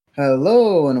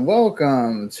Hello and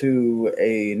welcome to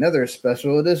another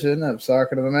special edition of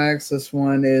Soccer to the Max. This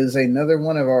one is another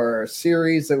one of our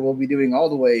series that we'll be doing all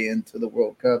the way into the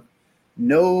World Cup.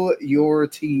 Know your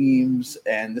teams,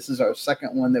 and this is our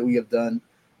second one that we have done.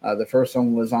 The first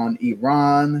one was on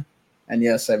Iran, and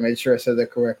yes, I made sure I said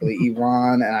that correctly,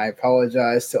 Iran, and I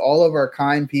apologize to all of our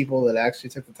kind people that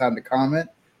actually took the time to comment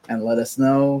and let us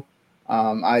know.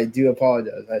 I do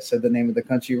apologize. I said the name of the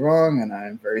country wrong, and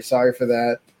I'm very sorry for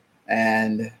that.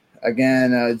 And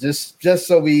again, just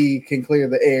so we can clear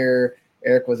the air,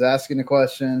 Eric was asking a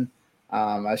question.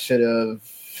 I should have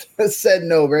said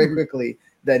no very quickly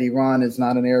that Iran is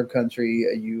not an Arab country.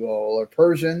 You all are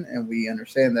Persian, and we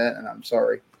understand that, and I'm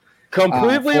sorry.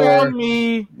 Completely on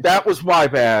me. That was my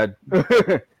bad.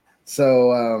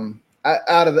 So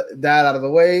out of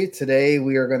the way, today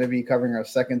we are going to be covering our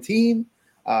second team.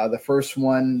 The first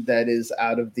one that is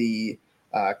out of the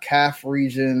CAF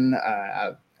region,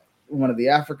 one of the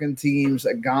African teams,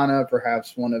 Ghana,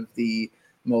 perhaps one of the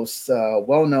most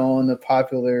well-known,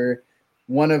 popular,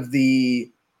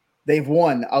 they've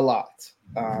won a lot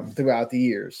throughout the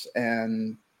years.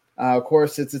 And of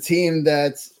course, it's a team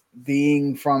that's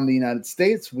being from the United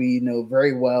States. We know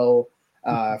very well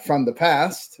from the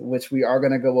past, which we are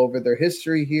going to go over their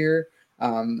history here.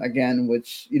 Again,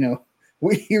 which,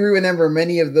 we remember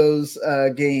many of those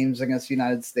games against the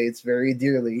United States very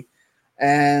dearly.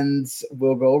 And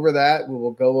we'll go over that. We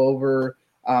will go over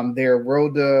their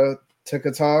road to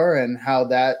Qatar and how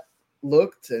that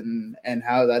looked and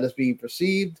how that is being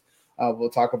perceived. We'll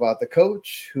talk about the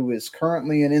coach, who is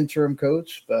currently an interim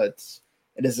coach, but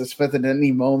it is expected at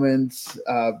any moment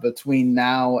between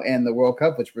now and the World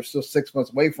Cup, which we're still 6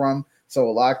 months away from. So a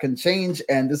lot can change.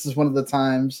 And this is one of the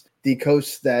times the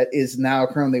coach that is now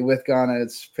currently with Ghana,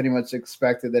 it's pretty much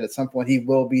expected that at some point he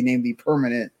will be named the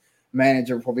permanent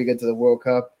manager before we get to the World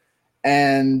Cup.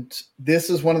 And this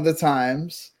is one of the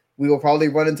times we will probably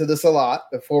run into this a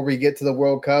lot before we get to the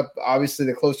World Cup. Obviously,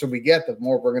 the closer we get, the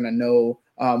more we're going to know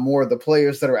more of the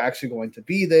players that are actually going to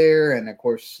be there. And of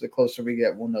course, the closer we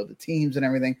get, we'll know the teams and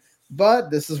everything.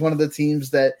 But this is one of the teams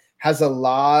that has a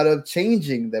lot of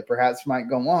changing that perhaps might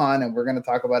go on. And we're going to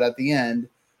talk about at the end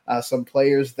some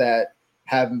players that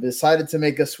have decided to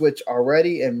make a switch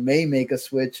already and may make a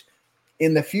switch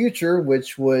in the future,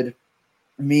 which would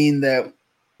mean that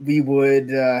we would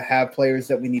have players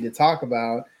that we need to talk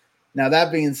about. Now,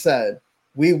 that being said,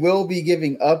 we will be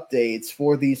giving updates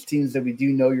for these teams that we do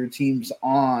know your teams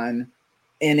on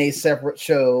in a separate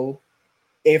show.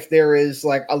 If there is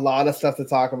like a lot of stuff to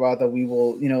talk about that we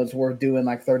will, it's worth doing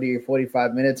like 30 or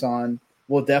 45 minutes on,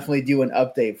 we'll definitely do an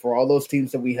update for all those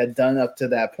teams that we had done up to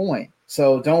that point.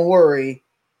 So don't worry.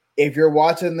 If you're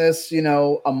watching this,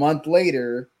 a month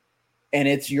later, and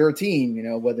it's your team,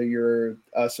 whether you're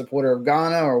a supporter of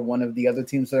Ghana or one of the other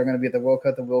teams that are going to be at the World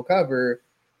Cup that we'll cover,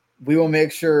 we will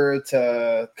make sure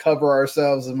to cover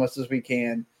ourselves as much as we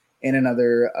can in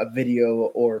another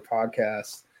video or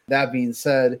podcast. That being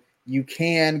said, you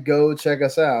can go check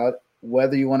us out,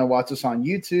 whether you want to watch us on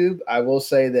YouTube. I will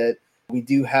say that we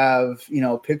do have,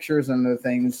 pictures and other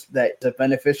things that are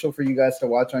beneficial for you guys to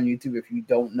watch on YouTube if you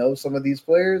don't know some of these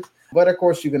players. But of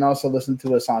course, you can also listen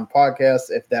to us on podcasts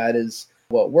if that is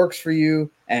what works for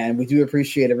you. And we do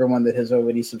appreciate everyone that has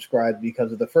already subscribed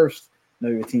because of the first Know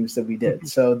Your Teams that we did.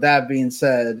 So that being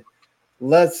said,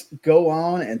 let's go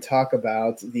on and talk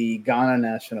about the Ghana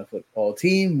national football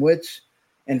team, which,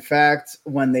 in fact,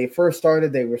 when they first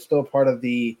started, they were still part of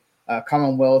the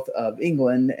Commonwealth of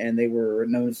England, and they were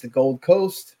known as the Gold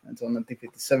Coast until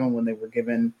 1957 when they were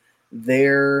given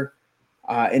their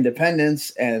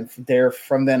independence, and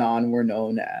from then on were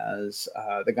known as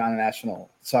the Ghana national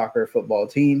soccer football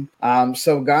team.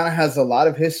 So Ghana has a lot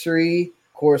of history.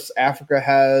 Of course, Africa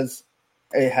has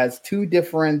two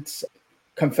different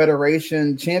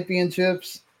confederation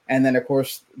championships, and then of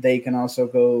course they can also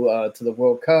go to the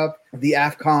World Cup, the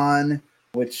AFCON,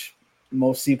 which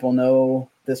most people know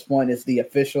at this point is the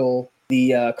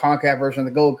CONCACAF version of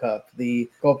the Gold Cup, the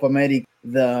Copa America,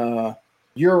 the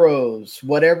Euros,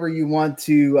 whatever you want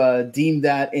to deem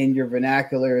that in your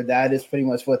vernacular, that is pretty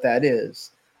much what that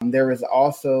is. There is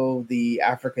also the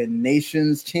African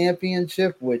Nations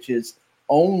Championship, which is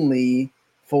only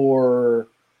for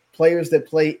players that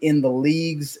play in the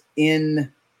leagues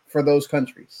for those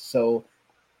countries. So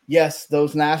yes,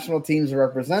 those national teams are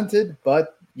represented,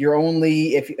 but you're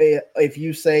only, if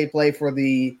you say play for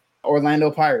the Orlando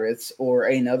Pirates or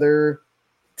another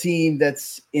team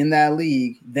that's in that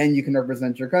league, then you can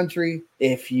represent your country.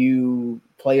 If you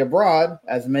play abroad,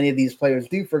 as many of these players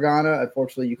do for Ghana,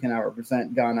 unfortunately, you cannot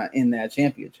represent Ghana in that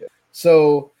championship.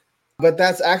 So, but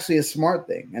that's actually a smart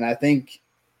thing. And I think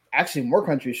actually more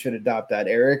countries should adopt that,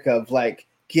 Eric, of like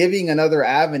giving another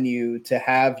avenue to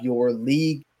have your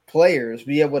league players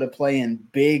be able to play in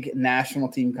big national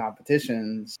team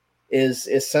competitions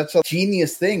is such a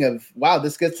genius thing of, wow,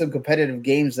 this gets some competitive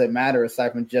games that matter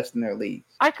aside from just in their league.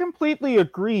 I completely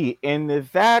agree. And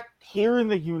that here in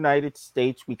the United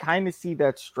States, we kind of see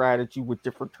that strategy with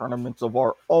different tournaments of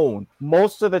our own.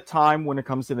 Most of the time when it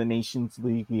comes to the Nations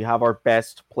League, we have our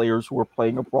best players who are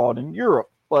playing abroad in Europe.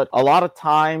 But a lot of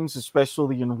times,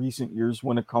 especially in recent years,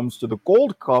 when it comes to the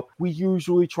Gold Cup, we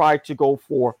usually try to go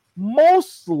for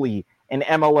mostly an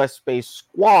MLS-based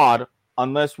squad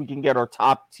unless we can get our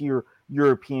top-tier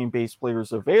European-based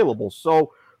players available.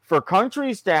 So for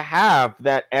countries to have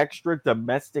that extra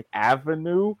domestic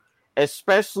avenue,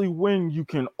 especially when you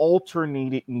can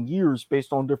alternate it in years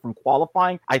based on different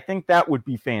qualifying, I think that would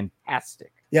be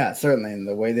fantastic. Yeah, certainly. And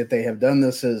the way that they have done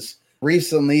this is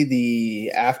recently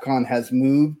the AFCON has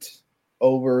moved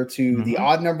over to the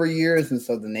odd number years, and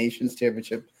so the Nations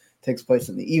Championship takes place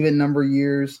in the even number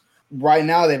years. Right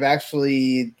now, they've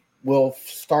actually will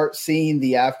start seeing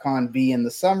the AFCON be in the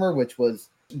summer, which was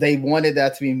they wanted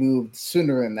that to be moved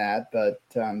sooner than that, but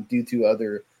due to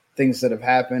other things that have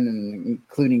happened, and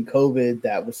including COVID,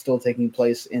 that was still taking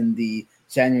place in the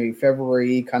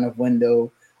January-February kind of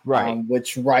window. Right.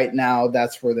 Which right now,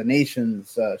 that's where the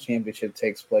Nations Championship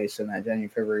takes place, in that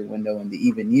January-February window in the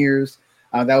even years.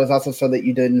 That was also so that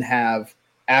you didn't have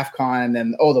AFCON and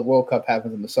then, the World Cup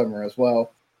happens in the summer as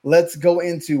well. Let's go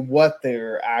into what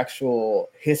their actual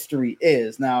history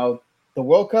is. Now, the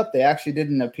World Cup, they actually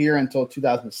didn't appear until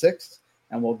 2006,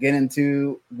 and we'll get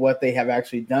into what they have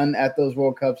actually done at those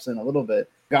World Cups in a little bit.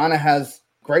 Ghana has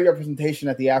great representation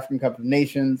at the African Cup of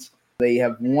Nations. They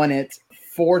have won it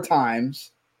 4 times,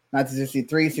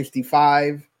 1963,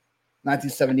 65,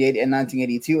 1978, and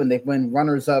 1982, and they've been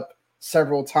runners-up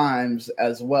several times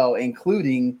as well,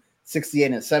 including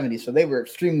 68 and 70. So they were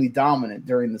extremely dominant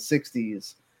during the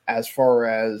 60s as far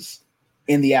as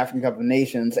in the African Cup of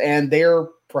Nations. And they're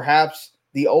perhaps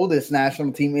the oldest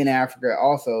national team in Africa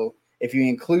also. If you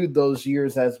include those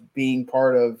years as being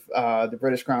part of the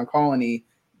British Crown Colony,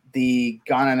 the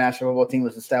Ghana national football team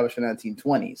was established in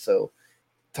 1920. So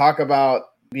talk about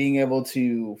being able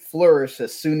to flourish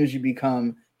as soon as you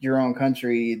become your own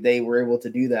country. They were able to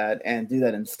do that and do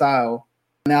that in style.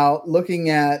 Now,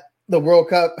 looking at the World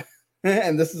Cup,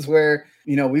 and this is where,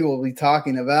 we will be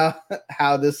talking about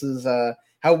how this is,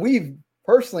 how we've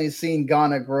personally seen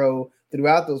Ghana grow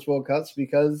throughout those World Cups,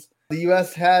 because the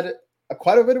U.S. had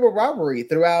quite a bit of a rivalry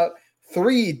throughout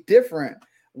 3 different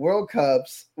World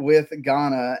Cups with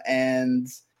Ghana. And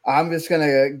I'm just going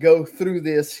to go through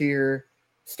this here,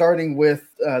 starting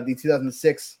with the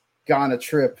 2006 Ghana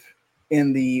trip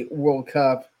in the World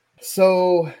Cup.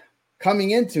 So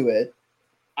coming into it,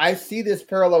 I see this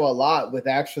parallel a lot with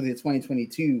actually the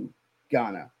 2022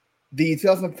 Ghana. The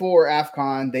 2004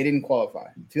 AFCON, they didn't qualify.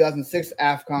 2006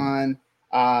 AFCON,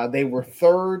 they were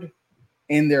 3rd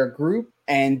in their group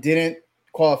and didn't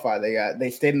qualify. They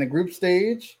stayed in the group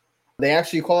stage. They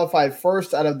actually qualified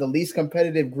first out of the least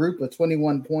competitive group with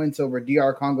 21 points over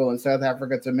DR Congo and South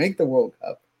Africa to make the World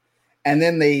Cup. And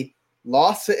then they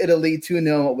lost to Italy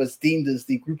 2-0. It was deemed as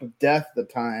the group of death at the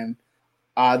time.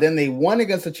 Then they won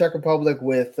against the Czech Republic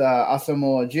with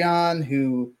Asamoah Gyan,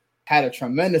 who had a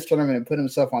tremendous tournament and put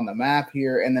himself on the map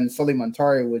here. And then Sully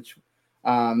Montari,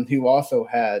 who also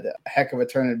had a heck of a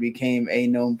tournament, became a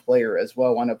known player as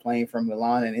well, wound up playing for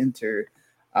Milan and Inter,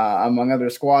 among other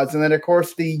squads. And then, of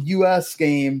course, the U.S.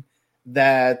 game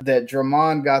that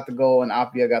Drummond got the goal and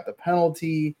Appiah got the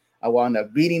penalty, wound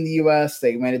up beating the U.S.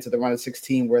 They made it to the round of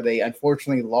 16, where they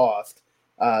unfortunately lost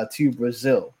to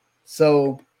Brazil.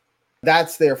 So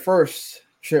that's their first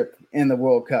trip in the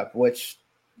World Cup, which,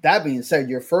 that being said,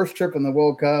 your first trip in the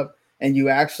World Cup and you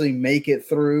actually make it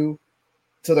through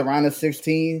to the round of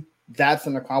 16, that's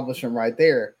an accomplishment right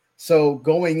there. So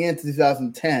going into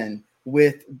 2010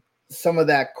 with some of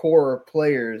that core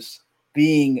players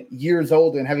being years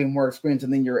older and having more experience,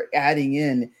 and then you're adding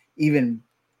in even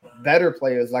better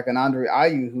players like an Andre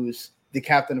Ayew, who's the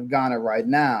captain of Ghana right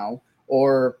now,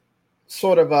 or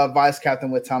sort of a vice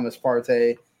captain with Thomas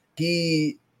Partey.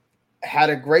 He had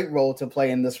a great role to play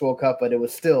in this World Cup, but it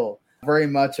was still very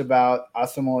much about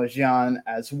Asamoah Gyan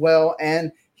as well.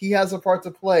 And he has a part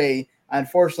to play,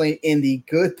 unfortunately, in the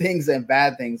good things and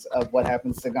bad things of what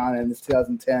happens to Ghana in this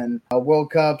 2010 World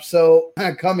Cup. So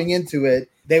coming into it,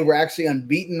 they were actually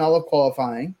unbeaten all of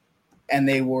qualifying, and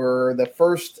they were the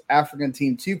first African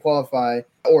team to qualify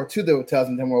or to the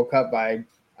 2010 World Cup by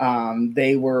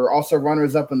they were also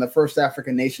runners-up in the first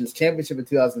African Nations Championship in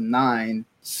 2009.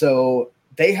 So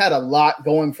they had a lot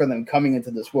going for them coming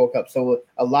into this World Cup. So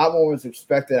a lot more was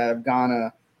expected out of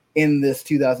Ghana in this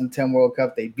 2010 World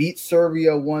Cup. They beat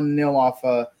Serbia 1-0 off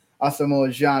a Asamoah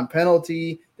Gyan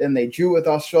penalty. Then they drew with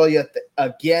Australia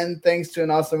again, thanks to an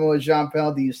Asamoah Gyan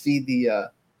penalty. You see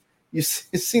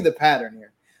the pattern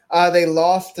here. They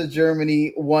lost to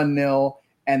Germany 1-0,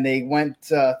 and they went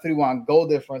through on goal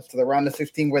difference to the round of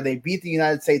 16, where they beat the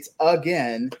United States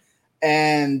again.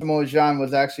 And Asamoah Gyan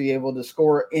was actually able to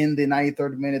score in the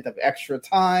 93rd minute of extra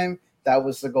time. That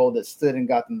was the goal that stood and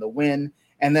got them the win.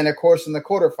 And then, of course, in the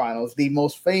quarterfinals, the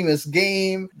most famous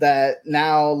game that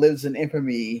now lives in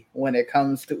infamy when it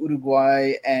comes to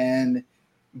Uruguay and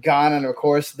Ghana, and, of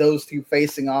course, those two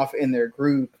facing off in their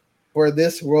group. For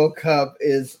this World Cup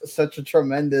is such a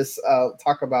tremendous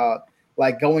talk about,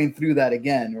 like, going through that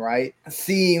again, right?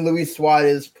 Seeing Luis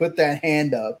Suarez put that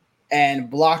hand up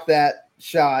and block that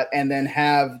shot and then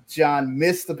have Gyan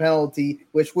miss the penalty,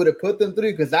 which would have put them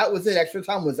through because that was it. Extra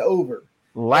time was over.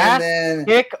 Last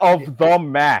kick of the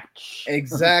match.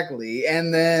 Exactly.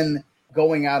 And then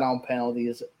going out on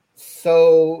penalties.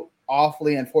 So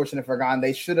awfully unfortunate for Ghana.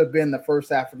 They should have been the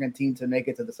first African team to make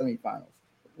it to the semifinals.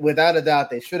 Without a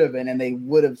doubt, they should have been, and they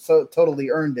would have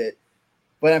totally earned it.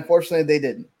 But unfortunately, they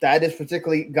didn't. That is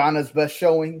particularly Ghana's best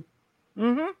showing.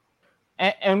 Mm-hmm.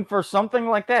 And for something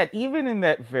like that, even in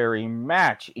that very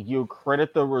match, you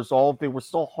credit the resolve. They were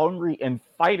still hungry and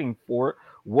fighting for it.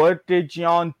 What did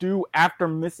Gyan do after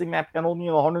missing that penalty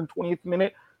in the 120th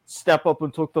minute? Step up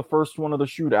and took the first one of the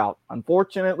shootout.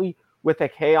 Unfortunately, with the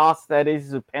chaos that is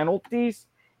the penalties,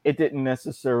 it didn't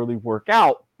necessarily work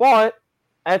out. But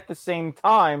at the same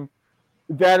time,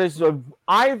 that is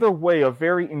either way a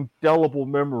very indelible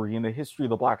memory in the history of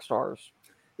the Black Stars.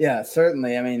 Yeah,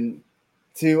 certainly. I mean,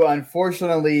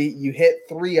 unfortunately, you hit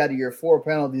 3 out of your 4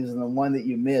 penalties, and the one that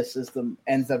you miss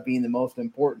ends up being the most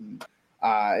important.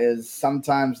 Is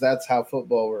sometimes that's how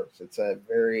football works. It's a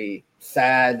very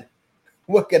sad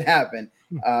what can happen.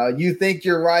 You think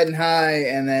you're riding high,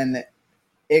 and then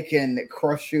it can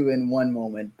crush you in one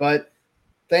moment. But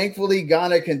thankfully,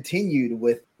 Ghana continued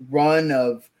with run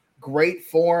of great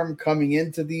form coming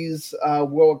into these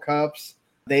World Cups.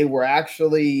 They were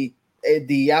actually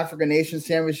the African Nations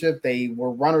Championship. They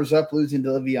were runners-up, losing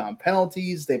to Libya on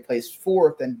penalties. They placed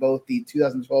 4th in both the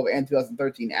 2012 and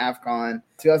 2013 AFCON.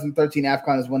 2013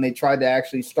 AFCON is when they tried to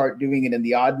actually start doing it in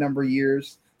the odd number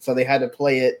years. So they had to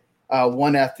play it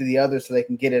one after the other so they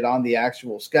can get it on the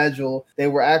actual schedule. They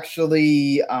were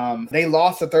actually they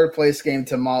lost the 3rd place game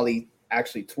to Mali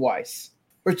actually twice,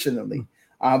 fortunately.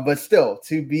 But still,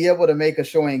 to be able to make a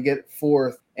showing and get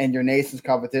 4th in your nation's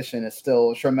competition is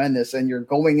still tremendous. And you're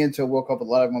going into a World Cup with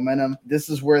a lot of momentum. This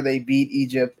is where they beat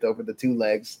Egypt over the 2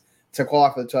 legs to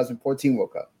qualify for the 2014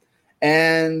 World Cup.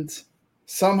 And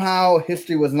somehow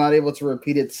history was not able to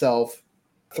repeat itself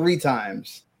 3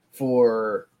 times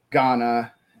for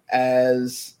Ghana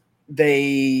as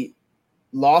they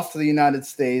lost to the United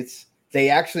States. They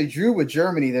actually drew with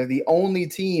Germany. They're the only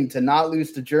team to not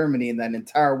lose to Germany in that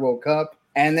entire World Cup.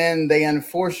 And then they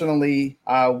unfortunately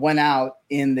went out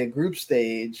in the group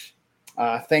stage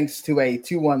thanks to a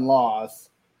 2-1 loss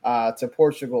to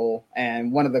Portugal.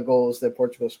 And one of the goals that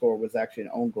Portugal scored was actually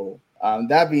an own goal.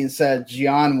 That being said,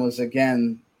 Gyan was,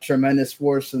 again, tremendous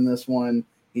force in this one.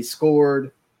 He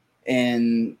scored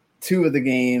in 2 of the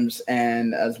games,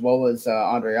 and as well as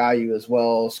Andre Ayew as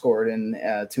well scored in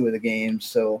 2 of the games.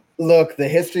 So, look, the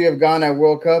history of Ghana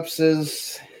World Cups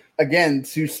is, again,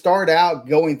 to start out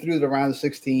going through the round of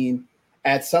 16,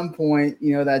 at some point,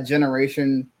 that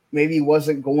generation maybe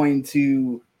wasn't going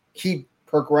to keep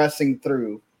progressing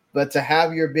through. But to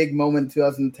have your big moment in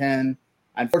 2010,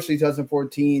 unfortunately,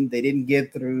 2014, they didn't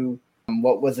get through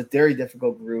what was a very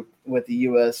difficult group with the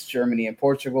U.S., Germany, and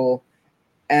Portugal.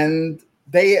 And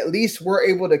they at least were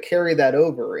able to carry that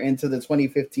over into the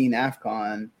 2015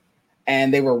 AFCON.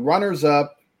 And they were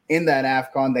runners-up in that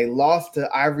AFCON. They lost to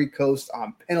Ivory Coast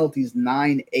on penalties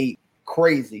 9-8.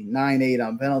 Crazy, 9-8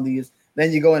 on penalties.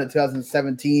 Then you go into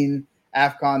 2017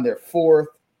 AFCON, they're 4th.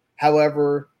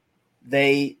 However,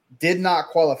 they did not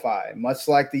qualify, much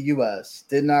like the U.S.,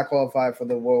 did not qualify for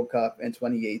the World Cup in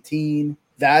 2018.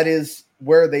 That is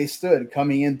where they stood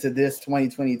coming into this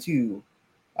 2022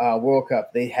 World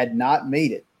Cup. They had not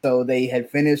made it. So they had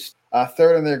finished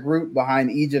 3rd in their group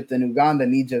behind Egypt and Uganda,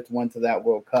 and Egypt went to that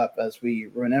World Cup, as we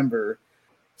remember.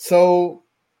 So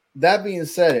that being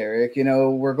said, Eric,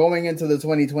 we're going into the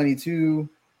 2022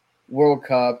 World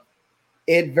Cup.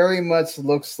 It very much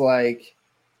looks like,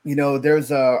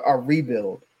 there's a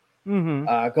rebuild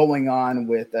going on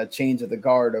with a change of the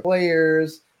guard of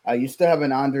players. You still have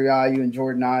an Andre Ayew and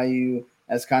Jordan Ayew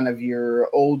as kind of your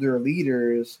older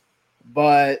leaders,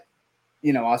 but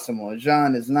Asamoah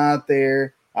Gyan is not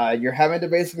there. You're having to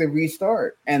basically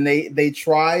restart. And they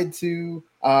tried to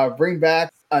bring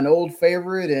back an old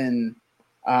favorite in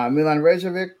Milan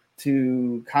Rejovic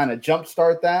to kind of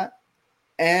jumpstart that.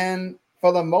 And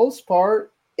for the most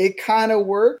part, it kind of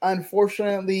worked.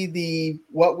 Unfortunately,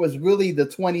 what was really the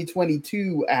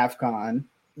 2022 AFCON,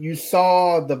 you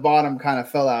saw the bottom kind of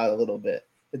fell out a little bit.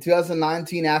 The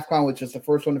 2019 AFCON, which is the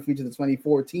first one to feature the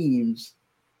 24 teams,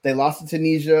 they lost to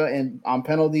Tunisia on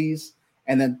penalties.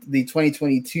 And then the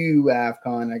 2022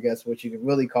 AFCON, I guess what you could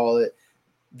really call it,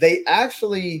 they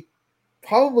actually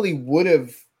probably would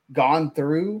have gone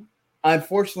through.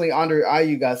 Unfortunately, Andre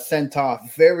Ayew got sent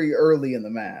off very early in the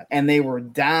match, and they were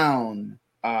down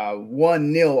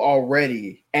 1-0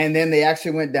 already. And then they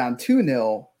actually went down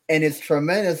 2-0. And it's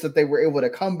tremendous that they were able to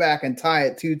come back and tie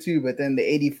it 2-2. But then the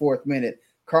 84th minute,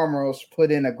 Carmeros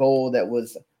put in a goal that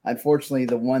was unfortunately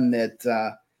the one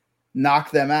that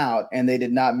knocked them out, and they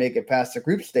did not make it past the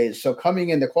group stage. So coming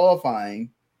into qualifying,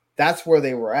 that's where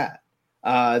they were at.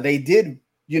 They did,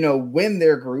 win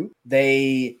their group.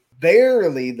 They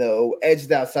barely, though,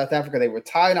 edged out South Africa. They were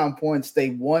tied on points.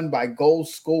 They won by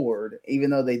goals scored,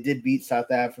 even though they did beat South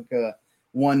Africa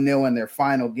 1-0 in their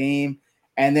final game.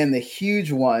 And then the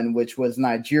huge one, which was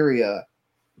Nigeria,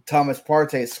 Thomas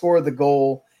Partey scored the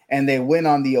goal, and they win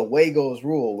on the away goals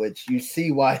rule, which you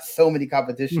see why so many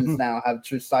competitions now have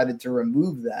decided to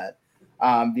remove that.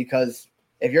 Because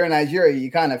if you're in Nigeria,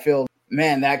 you kind of feel,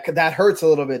 man, that hurts a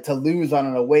little bit to lose on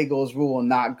an away goals rule and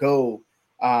not go,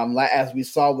 as we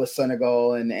saw with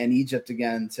Senegal and Egypt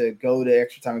again, to go to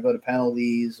extra time and go to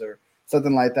penalties or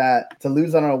something like that. To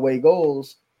lose on an away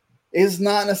goals is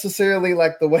not necessarily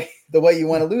like the way you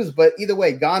want to lose. But either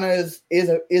way, Ghana is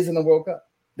in the World Cup.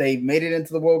 They made it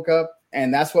into the World Cup.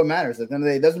 And that's what matters. At the end of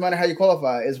the day, it doesn't matter how you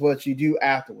qualify, it's what you do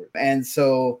afterward. And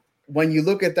so when you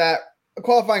look at that,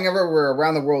 qualifying everywhere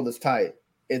around the world is tight.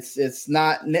 It's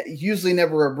not usually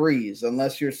never a breeze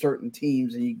unless you're certain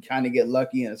teams and you kind of get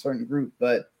lucky in a certain group.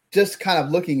 But just kind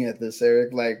of looking at this,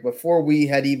 Eric, like before we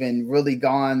had even really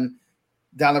gone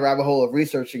down the rabbit hole of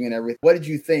researching and everything, what did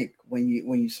you think when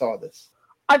you saw this?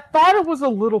 I thought it was a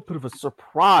little bit of a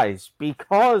surprise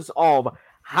because of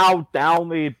how down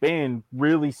they've been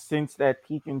really since that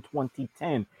peak in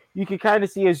 2010. You can kind of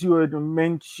see, as you had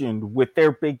mentioned, with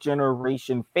their big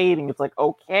generation fading, it's like,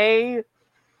 okay,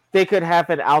 they could have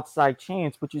an outside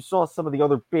chance, but you saw some of the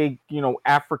other big,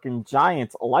 African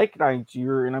giants like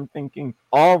Nigeria, and I'm thinking,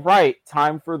 all right,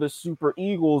 time for the Super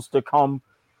Eagles to come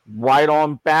right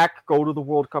on back, go to the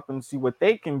World Cup and see what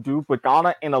they can do. But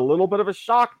Ghana in a little bit of a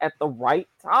shock at the right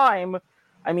time.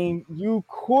 I mean, you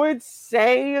could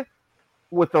say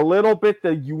with a little bit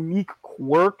the unique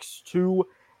quirks to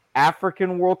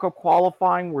African World Cup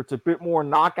qualifying, where it's a bit more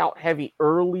knockout heavy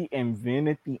early and then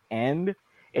at the end.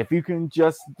 If you can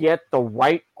just get the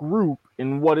right group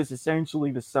in what is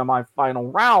essentially the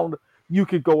semifinal round, you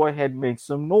could go ahead and make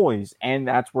some noise. And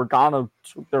that's where Ghana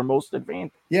took their most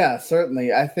advantage. Yeah,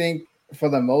 certainly. I think for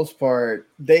the most part,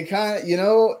 they kind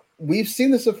of, we've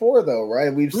seen this before though,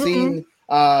 right? We've seen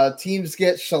teams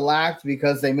get shellacked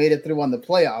because they made it through on the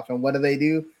playoff. And what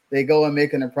do? They go and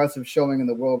make an impressive showing in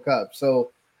the World Cup.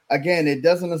 So again, it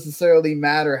doesn't necessarily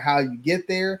matter how you get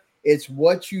there. It's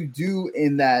what you do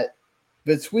in that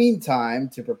between time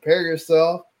to prepare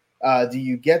yourself. Do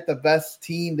you get the best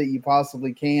team that you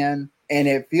possibly can? And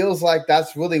it feels like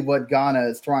that's really what Ghana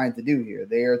is trying to do here.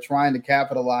 They are trying to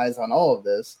capitalize on all of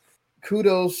this.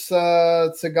 Kudos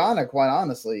to Ghana, quite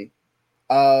honestly,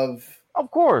 of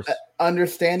course,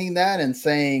 understanding that and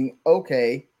saying,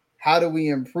 okay, how do we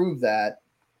improve that?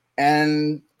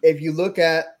 And if you look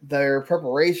at their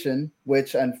preparation,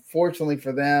 which unfortunately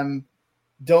for them,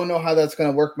 don't know how that's going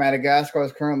to work. Madagascar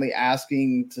is currently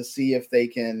asking to see if they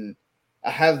can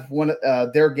have one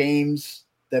of their games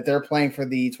that they're playing for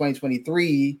the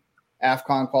 2023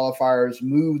 AFCON qualifiers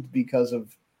moved because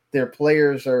of their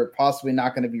players are possibly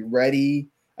not going to be ready.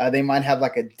 They might have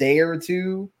like a day or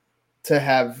two to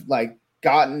have like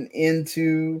gotten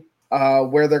into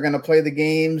where they're going to play the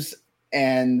games.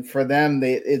 And for them,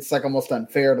 it's like almost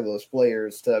unfair to those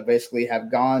players to basically have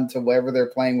gone to wherever they're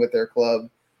playing with their club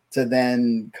to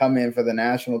then come in for the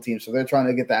national team. So they're trying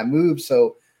to get that move.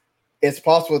 So it's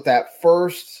possible that that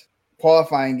first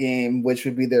qualifying game, which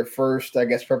would be their first, I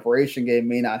guess, preparation game,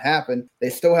 may not happen. They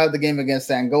still have the game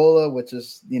against Angola, which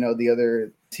is, the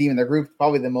other team in their group,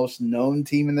 probably the most known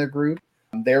team in their group.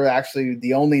 They're actually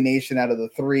the only nation out of the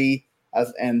three,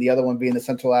 and the other one being the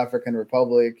Central African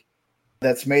Republic,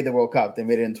 that's made the World Cup. They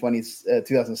made it in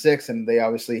 2006, and they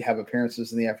obviously have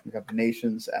appearances in the African Cup of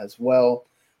Nations as well.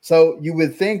 So you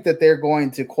would think that they're going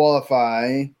to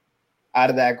qualify out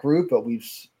of that group, but we've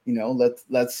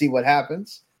let's see what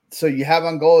happens. So you have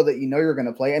Angola that you're going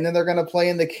to play, and then they're going to play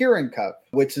in the Kirin Cup,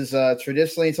 which is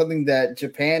traditionally something that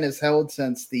Japan has held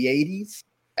since the 80s.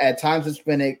 At times it's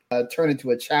been turned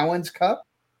into a Challenge Cup,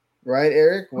 right,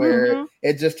 Eric, where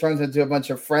it just turns into a bunch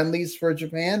of friendlies for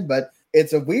Japan. But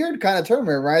it's a weird kind of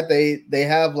tournament, right? They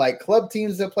have like club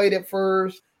teams that played it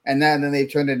first, and then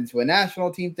they've turned it into a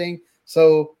national team thing.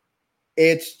 So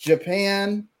it's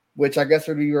Japan, which I guess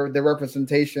would be the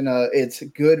representation. It's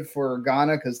good for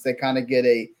Ghana because they kind of get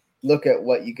a look at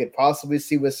what you could possibly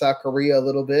see with South Korea a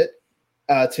little bit.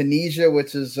 Tunisia,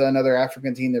 which is another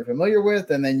African team they're familiar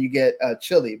with, and then you get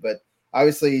Chile. But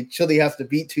obviously, Chile has to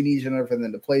beat Tunisia in order for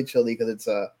them to play Chile because it's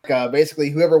basically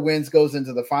whoever wins goes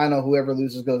into the final, whoever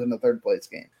loses goes into the third place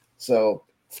game. So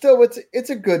still, it's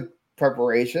a good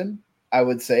preparation, I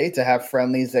would say, to have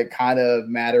friendlies that kind of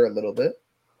matter a little bit.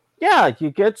 Yeah,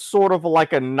 you get sort of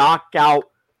like a knockout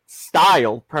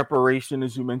style preparation,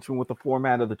 as you mentioned, with the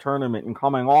format of the tournament, and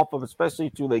coming off of especially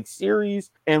 2-leg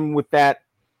series, and with that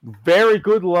very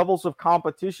good levels of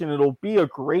competition, it'll be a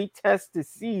great test to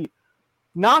see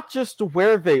not just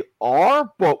where they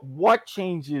are, but what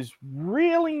changes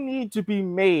really need to be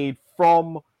made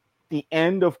from the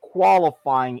end of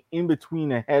qualifying in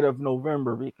between ahead of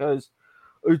November, because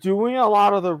doing a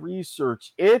lot of the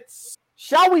research, it's,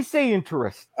 shall we say,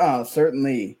 interesting. Oh,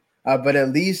 certainly. But at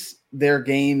least they're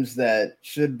games that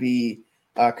should be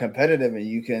competitive, and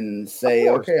you can say,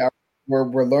 okay,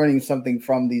 we're learning something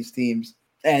from these teams.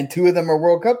 And 2 of them are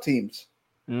World Cup teams.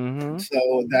 Mm-hmm.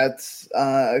 So that's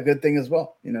a good thing as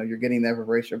well. You're getting that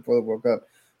preparation for the World Cup.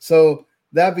 So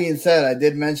that being said, I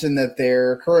did mention that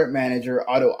their current manager,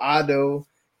 Otto Addo,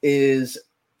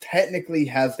 technically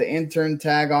has the intern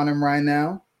tag on him right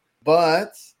now,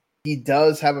 but he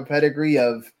does have a pedigree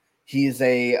of he's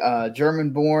a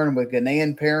German-born with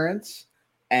Ghanaian parents,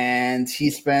 and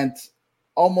he spent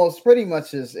almost pretty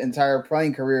much his entire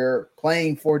playing career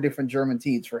playing 4 different German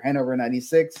teams. For Hannover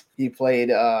 96, he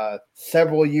played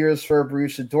several years for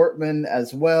Borussia Dortmund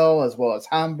as well as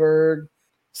Hamburg.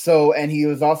 So, and he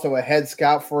was also a head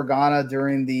scout for Ghana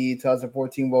during the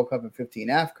 2014 World Cup and 15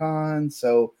 AFCON.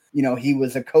 So, he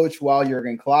was a coach while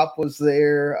Jurgen Klopp was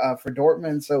there for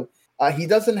Dortmund. So he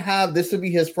doesn't have, this would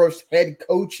be his first head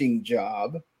coaching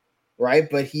job, right?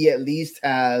 But he at least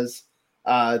has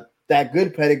that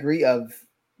good pedigree of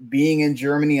being in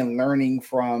Germany and learning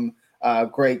from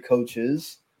great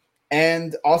coaches,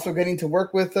 and also getting to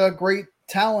work with great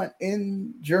talent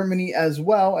in Germany as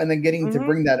well, and then getting to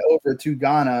bring that over to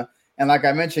Ghana. And like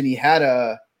I mentioned, he had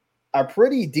a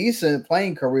pretty decent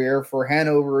playing career for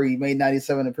Hanover. He made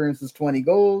 97 appearances, 20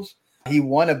 goals. He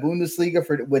won a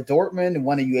Bundesliga with Dortmund and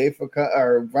won a UEFA Cup,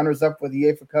 or runners-up with the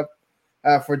UEFA Cup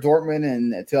for Dortmund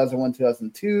in 2001,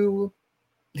 2002.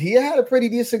 He had a pretty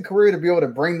decent career to be able to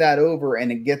bring that over and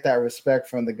to get that respect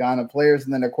from the Ghana players.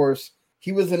 And then, of course,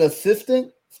 he was an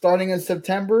assistant starting in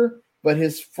September, but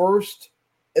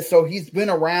so he's been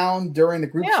around during the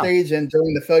group stage and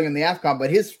during the failure in the AFCON, but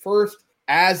his first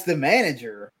as the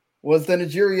manager was the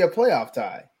Nigeria playoff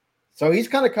tie. So he's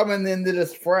kind of coming into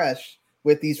this fresh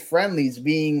with these friendlies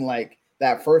being like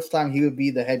that first time he would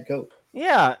be the head coach.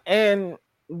 Yeah, and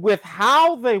with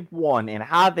how they won and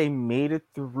how they made it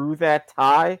through that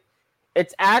tie,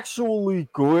 it's actually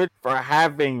good for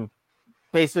having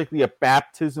basically a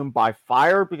baptism by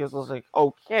fire, because I was like,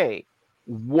 okay,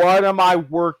 what am I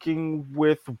working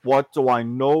with? What do I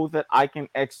know that I can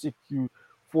execute,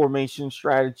 formation,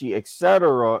 strategy,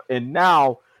 etc.? And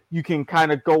now you can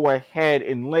kind of go ahead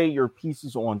and lay your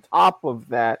pieces on top of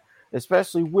that,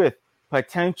 especially with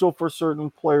potential for certain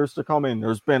players to come in.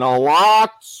 There's been a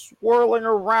lot swirling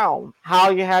around how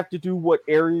you have to do, what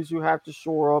areas you have to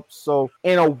shore up. So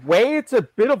in a way, it's a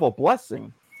bit of a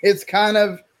blessing. It's kind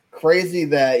of crazy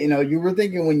that, you were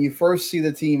thinking when you first see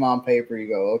the team on paper, you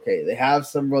go, okay, they have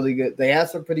some pretty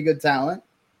good talent,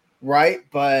 right?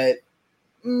 But,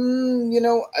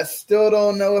 I still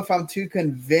don't know if I'm too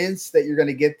convinced that you're going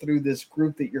to get through this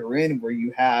group that you're in, where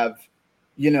you have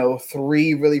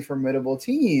 3 really formidable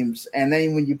teams. And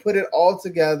then when you put it all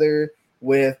together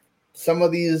with some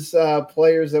of these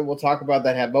players that we'll talk about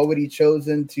that have already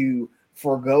chosen to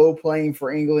forego playing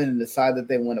for England and decide that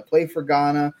they want to play for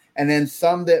Ghana, and then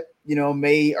some that,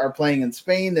 are playing in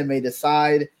Spain that may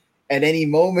decide at any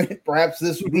moment, perhaps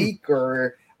this week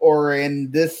or in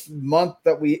this month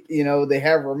that they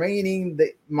have remaining,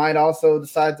 they might also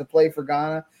decide to play for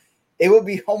Ghana. It would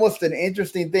be almost an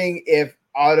interesting thing if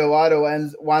Otto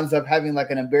winds up having like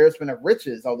an embarrassment of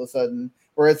riches all of a sudden,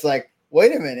 where it's like,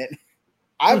 wait a minute,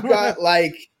 I've got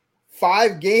like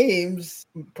 5 games,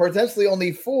 potentially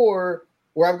only 4,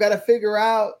 where I've got to figure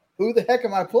out who the heck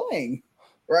am I playing,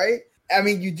 right? I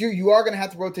mean, you are going to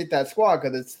have to rotate that squad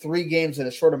because it's 3 games in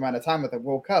a short amount of time with the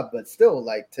World Cup. But still,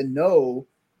 like, to know,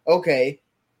 okay,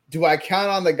 do I count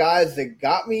on the guys that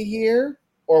got me here,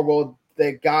 or will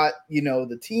they got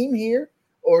the team here,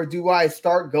 or do I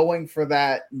start going for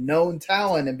that known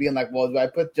talent and being like, well, do I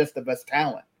put just the best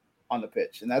talent on the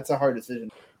pitch? And that's a hard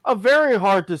decision. A very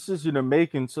hard decision to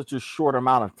make in such a short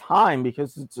amount of time,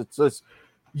 because it's just,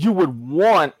 you would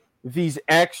want these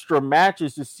extra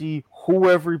matches to see who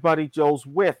everybody gels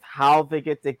with, how they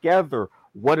get together,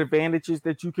 what advantages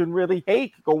that you can really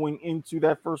take going into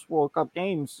that first World Cup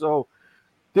game. So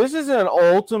this is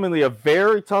ultimately a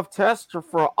very tough test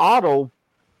for Otto.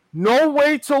 No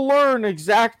way to learn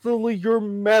exactly your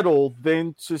mettle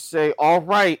than to say, all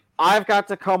right, I've got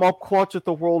to come up clutch at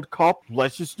the World Cup.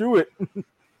 Let's just do it.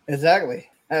 Exactly.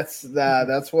 That's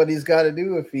what he's got to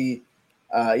do if he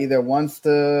either wants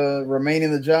to remain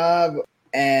in the job.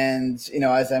 And,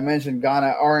 as I mentioned, Ghana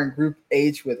are in Group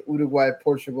H with Uruguay,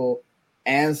 Portugal,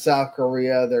 and South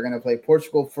Korea. They're going to play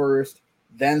Portugal first,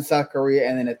 then South Korea,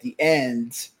 and then at the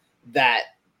end, that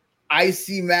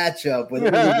icy matchup with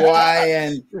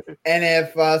Uruguay. and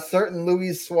if certain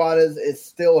Luis Suarez is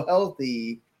still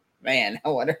healthy, man,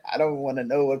 I don't want to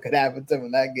know what could happen to him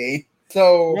in that game.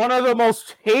 So one of the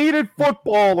most hated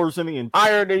footballers in the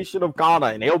entire nation of Ghana,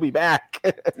 and he'll be back.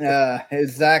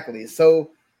 Exactly.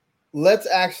 So let's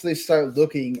actually start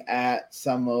looking at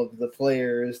some of the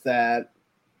players that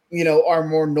are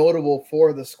more notable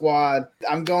for the squad.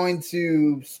 I'm going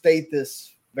to state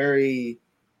this very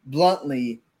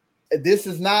bluntly. This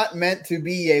is not meant to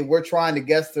be we're trying to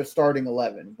guess their starting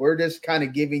 11. We're just kind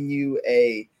of giving you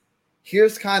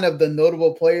here's kind of the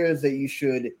notable players that you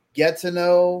should get to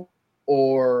know,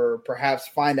 or perhaps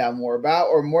find out more about,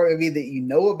 or more maybe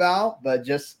that about, but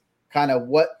just kind of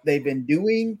what they've been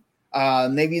doing.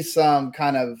 Maybe some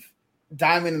kind of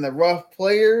diamond in the rough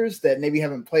players that maybe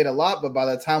haven't played a lot, but by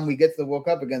the time we get to the World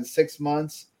Cup again, 6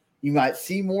 months, you might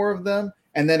see more of them.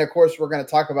 And then, of course, we're going to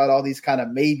talk about all these kind of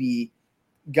maybe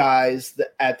guys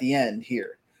at the end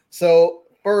here. So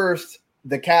first,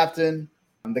 the captain,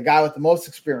 the guy with the most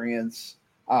experience,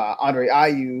 Andre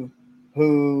Ayew,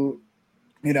 who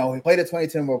he played a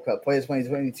 2010 World Cup, played a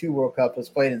 2022 World Cup, was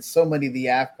played in so many of the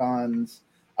AFCONs.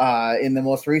 In the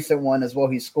most recent one as well,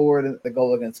 he scored the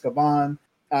goal against Gabon.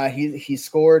 He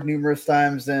scored numerous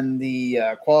times in the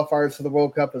qualifiers for the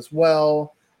World Cup as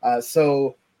well.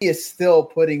 So he is still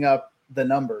putting up the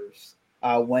numbers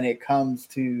when it comes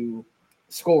to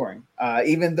scoring.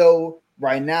 Even though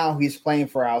right now he's playing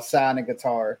for Al Sadd in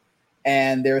Qatar,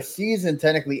 and their season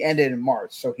technically ended in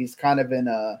March. So he's kind of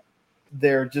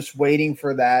they're just waiting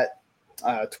for that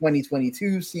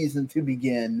 2022 season to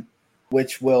begin,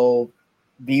 which will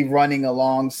be running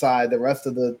alongside the rest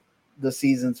of the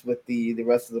seasons with the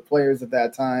rest of the players at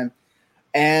that time.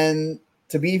 And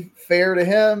to be fair to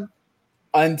him,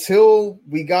 until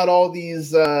we got all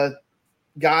these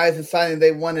guys deciding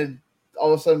they wanted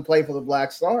all of a sudden play for the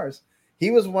Black Stars,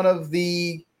 he was one of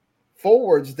the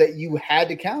forwards that you had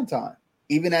to count on.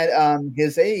 Even at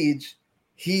his age,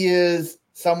 he is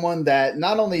someone that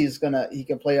not only he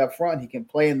can play up front, he can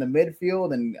play in the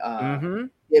midfield and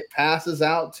get passes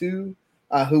out to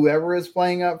whoever is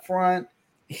playing up front.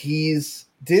 He's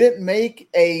didn't make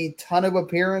a ton of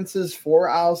appearances for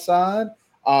Al Sadd,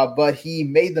 but he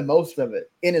made the most of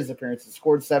it in his appearances,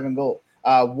 scored 7 goals,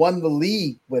 won the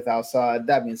league with Al Sadd.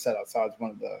 That being said, Al Sadd's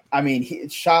one of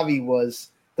Xavi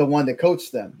was the one that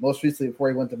coached them most recently before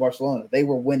he went to Barcelona. They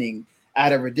were winning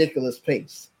at a ridiculous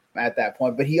pace at that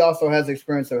point. But he also has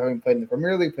experience of having played in the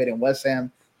Premier League, played in West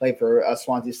Ham, played for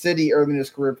Swansea City early in his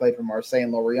career, played for Marseille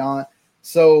and Lorient.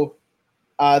 So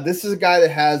this is a guy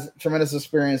that has tremendous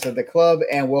experience at the club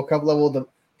and World Cup level.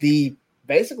 The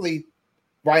basically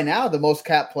right now the most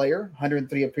capped player,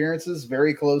 103 appearances,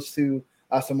 very close to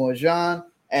Samoa Jean,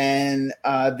 and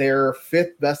their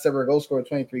 5th best ever goal scorer,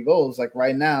 23 goals. Like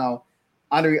right now,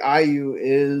 Andre Ayew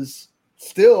is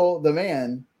still the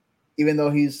man, even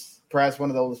though he's perhaps one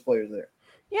of the oldest players there.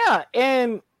 Yeah,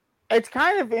 and it's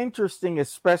kind of interesting,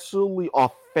 especially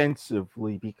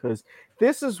offensively, because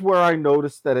this is where I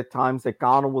noticed that at times that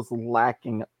Ghana was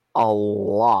lacking a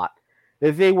lot.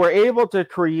 That they were able to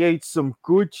create some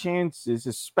good chances,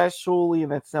 especially in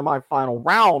that semifinal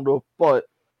round, but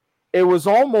it was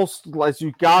almost like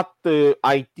you got the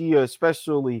idea,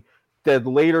 especially the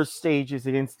later stages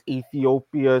against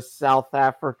Ethiopia, South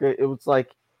Africa. It was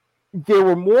like they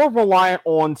were more reliant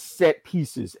on set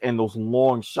pieces and those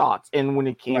long shots. And when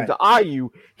it came to Ayew,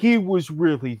 he was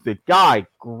really the guy.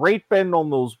 Great bend on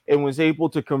those, and was able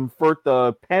to convert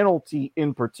the penalty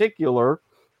in particular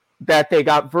that they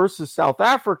got versus South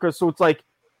Africa. So it's like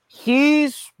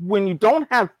when you don't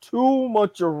have too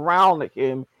much around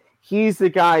him, he's the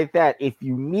guy that if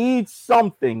you need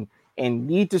something and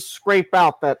need to scrape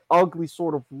out that ugly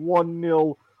sort of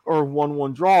 1-0 or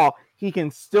 1-1 draw, he can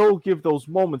still give those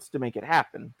moments to make it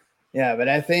happen. Yeah, but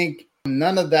I think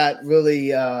none of that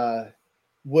really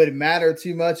would matter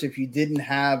too much if you didn't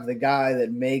have the guy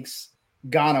that makes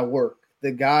Ghana work.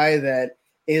 The guy that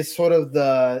is sort of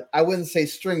I wouldn't say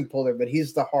string puller, but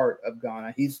he's the heart of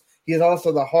Ghana. He's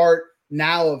also the heart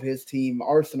now of his team,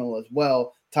 Arsenal, as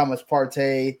well. Thomas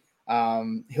Partey.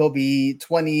 He'll be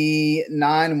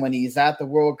 29 when he's at the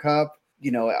World Cup,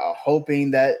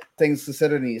 hoping that things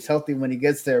considered and he's healthy when he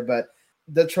gets there. But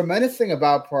the tremendous thing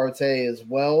about Partey as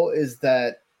well is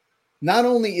that not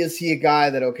only is he a guy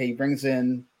that, he brings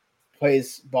in,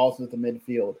 plays balls with the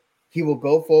midfield, he will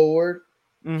go forward.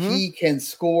 Mm-hmm. He can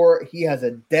score. He has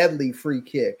a deadly free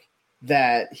kick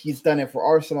that he's done it for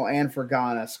Arsenal and for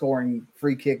Ghana, scoring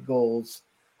free kick goals.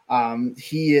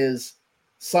 He is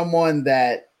someone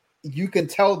that you can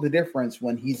tell the difference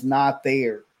when he's not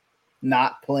there,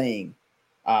 not playing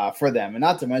for them. And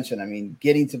not to mention,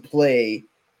 getting to play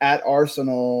at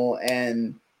Arsenal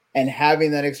and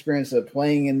having that experience of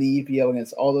playing in the EPL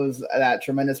against all that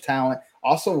tremendous talent,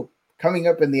 also coming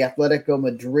up in the Atletico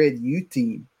Madrid youth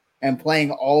team and playing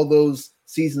all those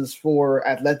seasons for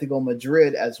Atletico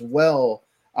Madrid as well.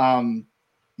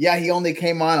 He only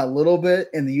came on a little bit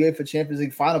in the UEFA Champions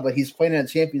League final, but he's playing in a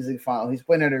Champions League final. He's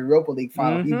playing in a Europa League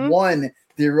final. Mm-hmm. He won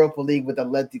the Europa League with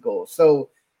Atletico. So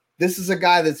this is a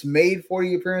guy that's made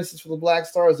 40 appearances for the Black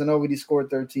Stars and already scored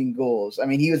 13 goals.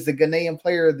 He was the Ghanaian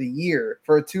Player of the Year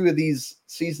for 2 of these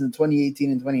seasons,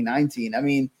 2018 and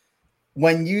 2019.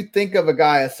 When you think of a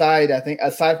guy aside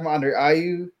from Andre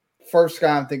Ayew, first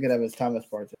guy I'm thinking of is Thomas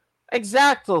Partey.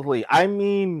 Exactly.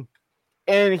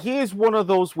 And he's one of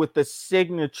those with the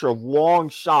signature long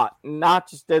shot, not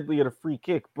just deadly at a free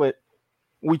kick, but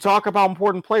we talk about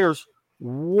important players.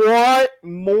 What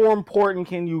more important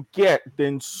can you get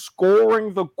than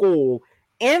scoring the goal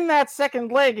in that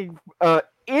second leg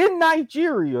in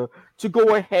Nigeria to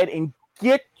go ahead and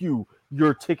get you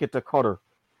your ticket to Qatar?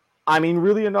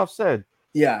 Really enough said.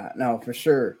 Yeah, no, for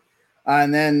sure.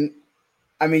 And then,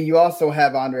 you also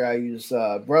have Andre Ayew's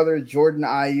brother, Jordan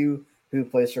Ayew, who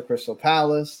plays for Crystal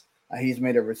Palace. He's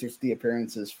made over 60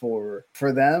 appearances for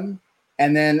them.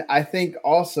 And then I think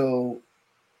also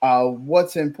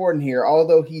what's important here,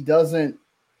 although he doesn't,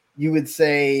 you would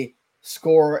say,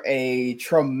 score a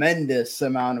tremendous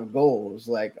amount of goals,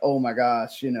 like, oh my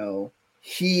gosh,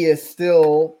 he is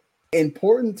still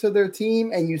important to their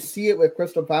team. And you see it with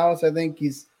Crystal Palace. I think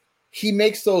he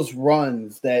makes those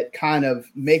runs that kind of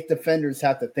make defenders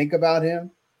have to think about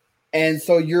him. And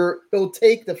so he'll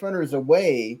take defenders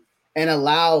away and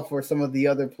allow for some of the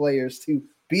other players to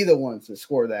be the ones to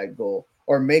score that goal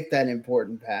or make that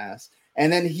important pass.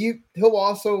 And then he'll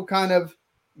also kind of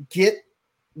get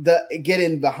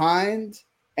in behind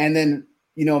and then,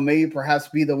 maybe perhaps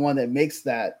be the one that makes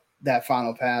that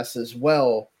final pass as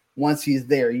well once he's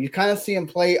there. You kind of see him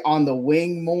play on the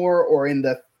wing more, or in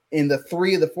the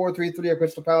 4-3-3 of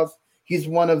Crystal Palace. He's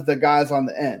one of the guys on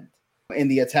the end in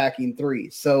the attacking three.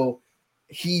 So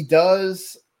he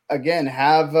does, again,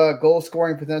 have goal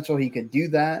scoring potential. He could do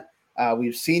that.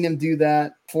 We've seen him do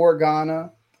that for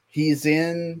Ghana. He's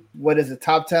in,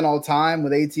 top 10 all time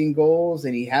with 18 goals,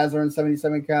 and he has earned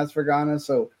 77 caps for Ghana.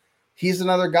 So he's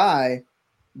another guy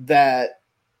that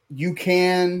you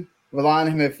can rely on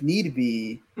him if need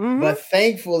be. Mm-hmm. But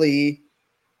thankfully,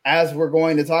 as we're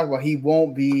going to talk about, he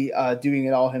won't be doing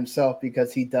it all himself,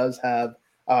 because he does have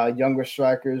younger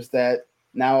strikers that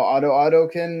now Otto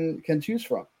can choose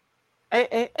from.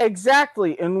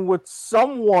 Exactly. And with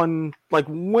someone, like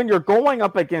when you're going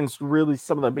up against really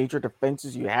some of the major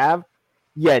defenses you have,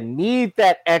 you need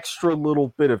that extra little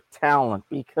bit of talent,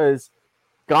 because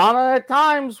Ghana at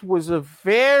times was a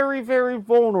very, very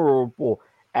vulnerable.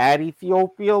 At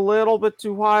Ethiopia, a little bit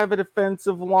too high of a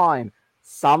defensive line.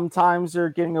 Sometimes they're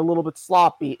getting a little bit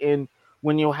sloppy. And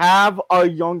when you have a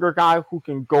younger guy who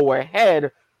can go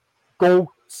ahead,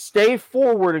 stay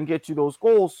forward and get you those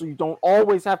goals, so you don't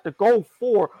always have to go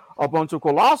for a bunch of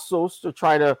golazos to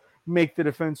try to make the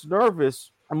defense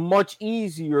nervous, and much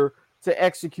easier to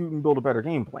execute and build a better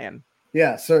game plan.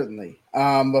 Yeah, certainly.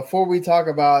 Before we talk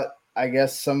about, I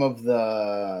guess, some of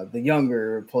the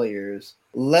younger players,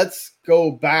 let's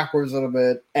go backwards a little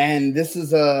bit. And this is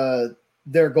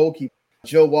their goalkeeper,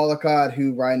 Joe Wallacott,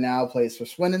 who right now plays for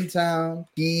Swindon Town.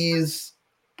 He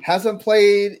hasn't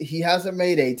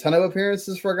made a ton of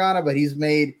appearances for Ghana, but he's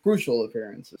made crucial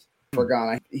appearances for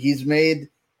Ghana. He's made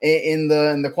in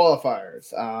the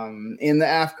qualifiers, in the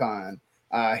AFCON.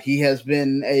 He has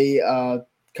been a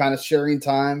kind of sharing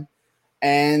time.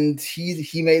 And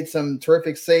he made some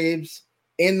terrific saves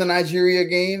in the Nigeria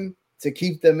game to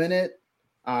keep them in it,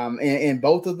 in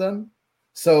both of them.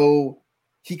 So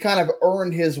he kind of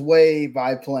earned his way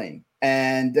by playing.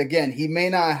 And again, he may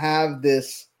not have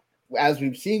this, as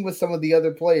we've seen with some of the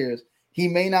other players, he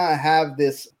may not have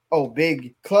this,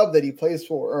 big club that he plays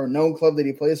for or known club that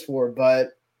he plays for.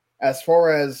 But as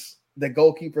far as the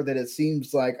goalkeeper that it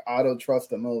seems like Otto trusts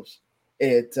the most,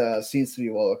 it seems to be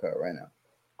Walcott right now.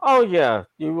 Oh, yeah.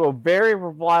 You were very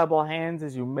reliable hands,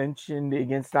 as you mentioned,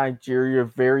 against Nigeria.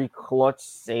 Very clutch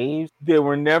saves. They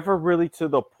were never really to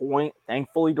the point,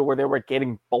 thankfully, to where they were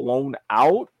getting blown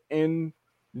out. And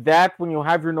that, when you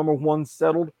have your number one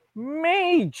settled,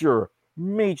 major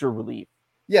relief.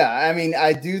 Yeah, I mean,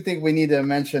 I do think we need to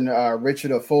mention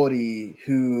Richard Ofori,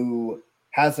 who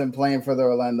has been playing for the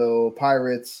Orlando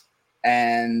Pirates,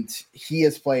 and he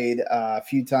has played a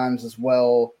few times as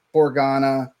well for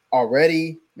Ghana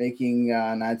already, making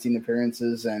 19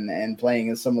 appearances and playing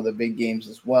in some of the big games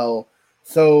as well.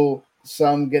 So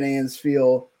some Ghanaians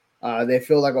feel they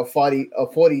feel like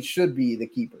Ofori should be the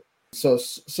keeper. So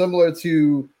similar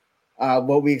to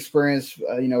what we experienced,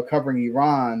 covering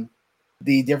Iran,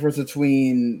 the difference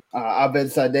between Abed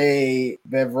Sadeh,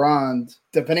 Bevrand,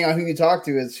 depending on who you talk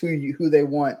to, is who they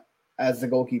want as the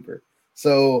goalkeeper.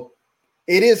 So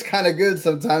it is kind of good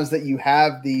sometimes that you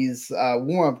have these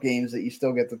warm-up games that you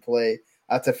still get to play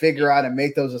to figure out and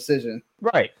make those decisions.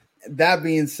 Right. That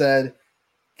being said,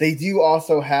 they do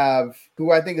also have,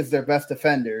 who I think is their best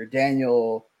defender,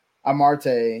 Daniel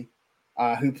Amarte,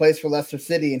 who plays for Leicester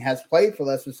City and has played for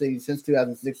Leicester City since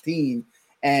 2016.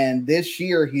 And this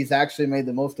year, he's actually made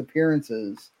the most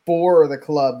appearances for the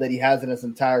club that he has in his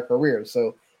entire career.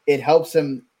 So it helps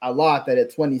him a lot that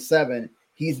at 27,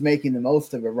 he's making the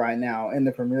most of it right now in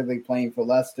the Premier League, playing for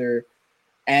Leicester.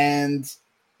 And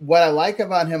what I like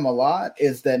about him a lot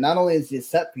is that not only is he a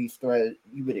set piece threat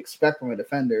you would expect from a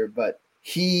defender, but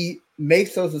he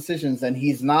makes those decisions and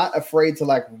he's not afraid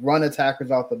to run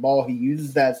attackers off the ball. He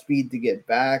uses that speed to get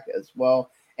back as well.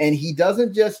 And he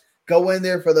doesn't just go in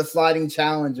there for the sliding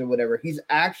challenge or whatever. He's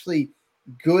actually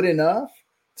good enough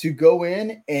to go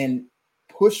in and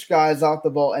push guys off the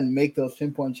ball and make those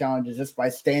pinpoint challenges just by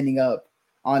standing up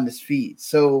on his feet.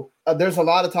 So there's a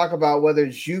lot of talk about whether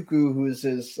Juku, who's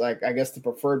his, the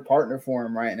preferred partner for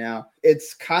him right now,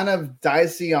 it's kind of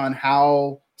dicey on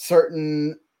how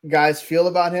certain guys feel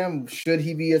about him. Should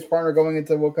he be his partner going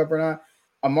into the World Cup or not?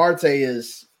 Amarte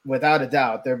is, without a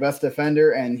doubt, their best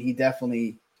defender, and he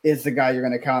definitely is the guy you're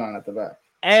going to count on at the back.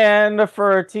 And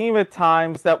for a team at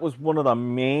times, that was one of the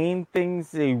main things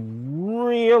they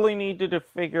really needed to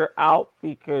figure out,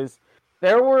 because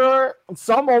there were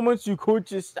some moments you could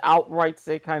just outright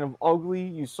say kind of ugly.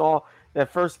 You saw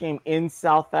that first game in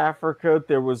South Africa,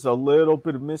 there was a little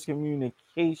bit of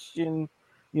miscommunication,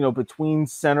 between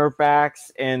center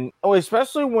backs. And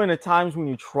especially when at times when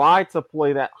you try to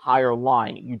play that higher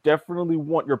line, you definitely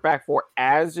want your back four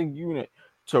as a unit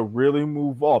to really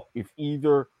move up, if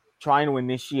either trying to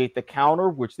initiate the counter,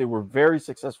 which they were very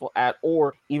successful at,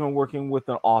 or even working with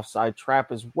an offside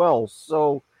trap as well.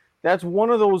 So that's one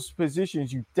of those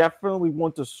positions you definitely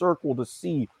want to circle to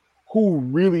see who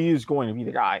really is going to be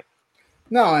the guy.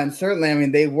 No, and certainly, I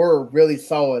mean, they were really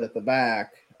solid at the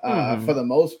back for the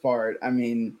most part. I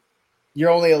mean,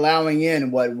 you're only allowing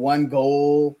in, one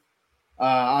goal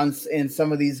in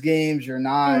some of these games. You're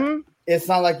not it's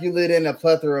not like you let in a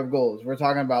plethora of goals. We're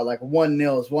talking about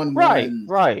 1-0s, 1-1s,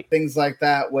 right, things like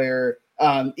that, where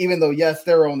even though, yes,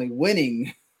 they're only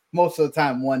winning most of the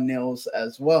time 1-0s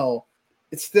as well,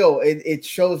 it's still, it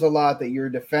shows a lot that your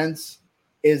defense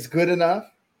is good enough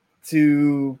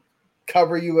to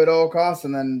cover you at all costs.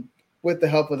 And then with the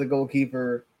help of the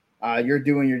goalkeeper, you're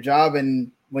doing your job.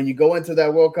 And when you go into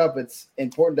that World Cup, it's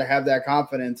important to have that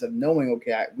confidence of knowing,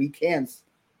 okay, we can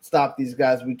stop these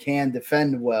guys. We can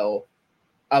defend well,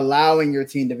 allowing your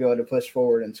team to be able to push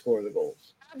forward and score the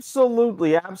goals.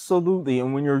 Absolutely.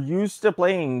 And when you're used to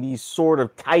playing these sort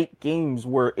of tight games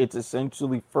where it's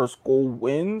essentially first goal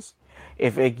wins,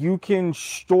 if you can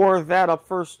store that up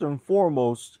first and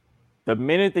foremost, the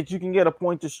minute that you can get a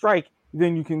point to strike,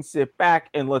 then you can sit back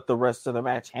and let the rest of the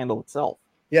match handle itself.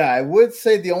 Yeah, I would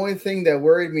say the only thing that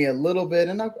worried me a little bit,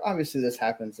 and obviously this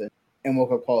happens in World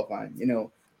Cup qualifying,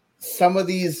 some of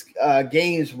these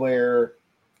games where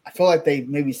I feel like they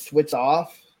maybe switch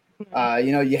off.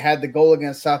 You had the goal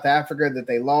against South Africa that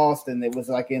they lost, and it was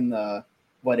in the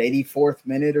 84th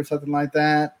minute or something like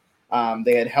that.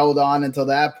 They had held on until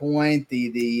that point.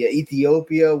 The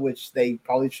Ethiopia, which they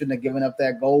probably shouldn't have given up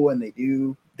that goal, and they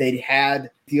do. They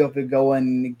had Ethiopia go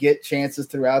and get chances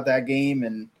throughout that game,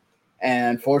 and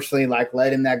and unfortunately, like,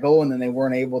 let in that goal, and then they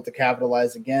weren't able to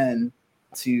capitalize again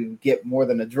to get more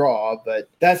than a draw. But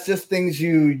that's just things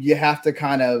you have to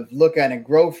kind of look at and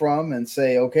grow from and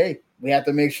say, okay, we have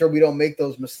to make sure we don't make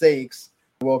those mistakes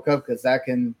in the World Cup, because that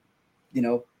can,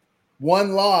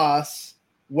 one loss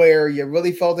where you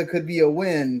really felt it could be a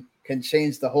win can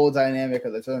change the whole dynamic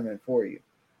of the tournament for you.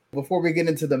 Before we get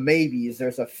into the maybes,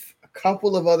 there's a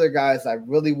couple of other guys I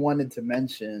really wanted to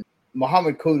mention.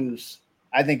 Mohamed Kudus,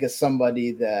 I think, is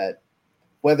somebody that,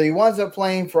 whether he winds up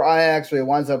playing for Ajax or he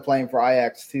winds up playing for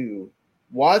Ajax too,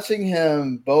 watching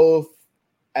him both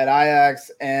at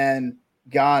Ajax and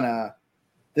Ghana,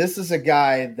 this is a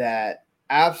guy that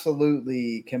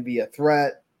absolutely can be a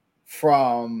threat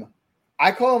from,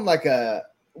 I call him like a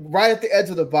right at the edge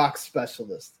of the box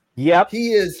specialist. Yep.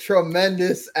 He is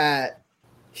tremendous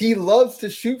he loves to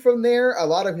shoot from there. A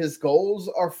lot of his goals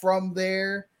are from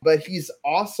there, but he's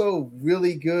also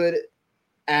really good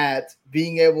at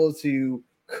being able to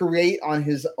create on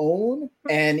his own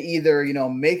and either,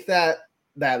 make that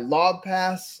lob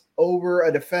pass over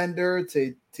a defender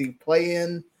to play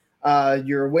in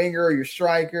your winger or your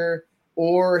striker,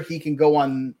 or he can go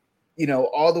on,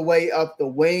 all the way up the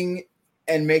wing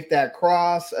and make that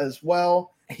cross as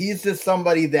well. He's just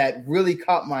somebody that really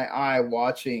caught my eye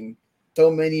watching so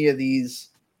many of these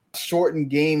shortened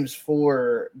games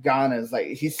for Ghana. Like,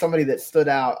 he's somebody that stood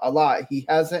out a lot. He's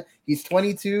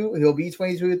 22. He'll be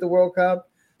 22 at the World Cup.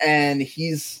 And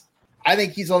I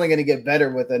think he's only going to get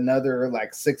better with another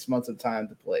 6 months of time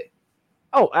to play.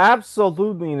 Oh,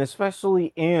 absolutely. And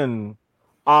especially in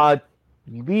a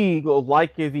league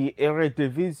like the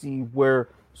Eredivisie, where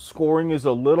scoring is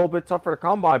a little bit tougher to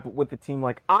come by, but with a team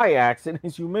like Ajax, and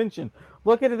as you mentioned,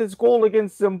 look at this goal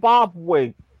against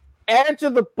Zimbabwe. Edge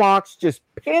of the box, just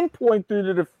pinpoint through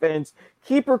the defense.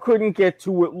 Keeper couldn't get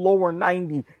to it, lower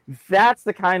 90. That's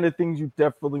the kind of things you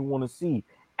definitely want to see.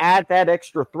 Add that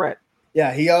extra threat.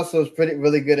 Yeah, he also is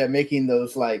really good at making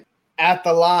those at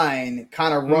the line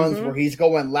kind of runs where he's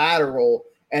going lateral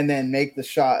and then make the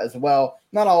shot as well.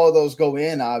 Not all of those go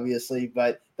in, obviously,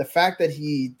 but the fact that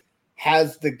he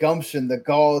has the gumption, the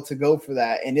gall to go for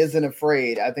that and isn't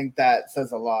afraid, I think that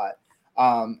says a lot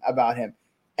about him.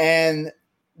 And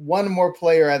one more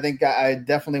player I think I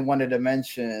definitely wanted to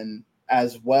mention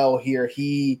as well here.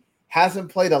 He hasn't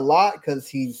played a lot because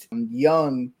he's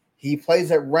young. He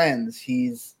plays at Rennes.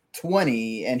 He's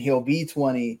 20, and he'll be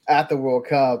 20 at the World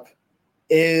Cup,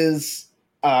 is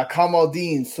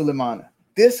Kamaldeen Sulemana.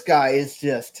 This guy is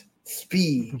just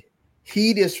speed.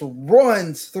 He just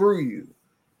runs through you.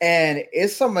 And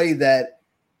it's somebody that,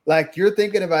 you're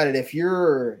thinking about it, if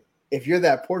you're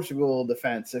that Portugal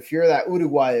defense, if you're that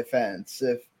Uruguay defense,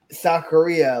 if South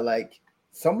Korea,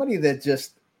 somebody that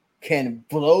just can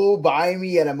blow by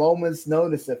me at a moment's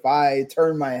notice if I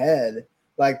turn my head,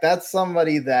 that's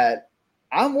somebody that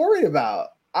I'm worried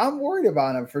about. I'm worried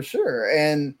about him for sure.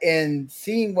 And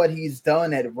seeing what he's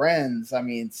done at Rennes, I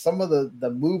mean, some of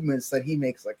the movements that he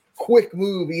makes, quick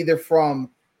move, either from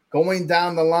going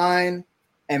down the line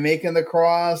and making the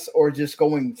cross or just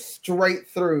going straight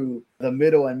through the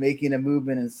middle and making a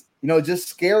movement is, just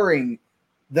scaring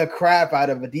the crap out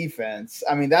of a defense.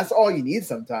 I mean, that's all you need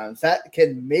sometimes. That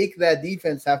can make that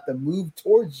defense have to move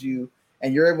towards you,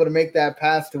 and you're able to make that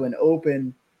pass to an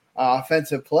open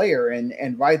offensive player.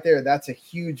 And right there, that's a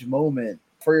huge moment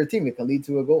for your team. It can lead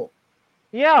to a goal.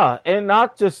 Yeah, and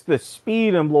not just the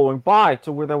speed and blowing by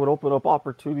to where that would open up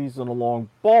opportunities on a long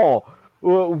ball.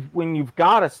 When you've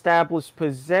got established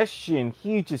possession,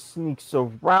 he just sneaks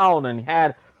around and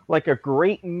had a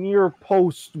great near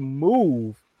post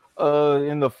move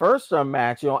in the first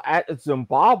match, at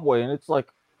Zimbabwe. And it's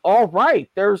all right,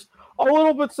 there's a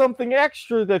little bit something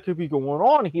extra that could be going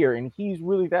on here. And he's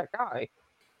really that guy.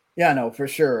 Yeah, no, for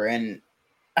sure. And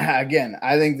again,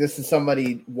 I think this is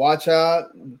somebody, watch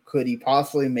out. Could he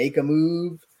possibly make a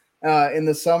move in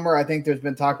the summer? I think there's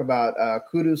been talk about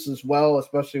Kudus as well,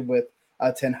 especially with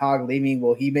Ten Hag leaving.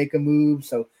 Will he make a move?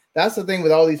 So that's the thing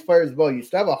with all these players as well. You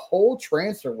still have a whole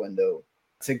transfer window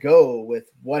to go with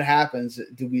what happens.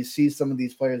 Do we see some of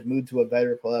these players move to a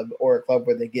better club or a club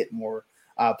where they get more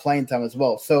playing time as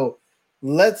well? So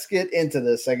let's get into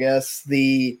this, I guess.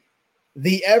 The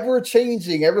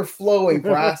ever-changing, ever-flowing,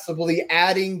 possibly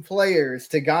adding players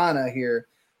to Ghana here.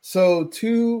 So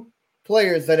 2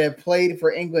 players that have played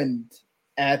for England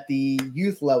at the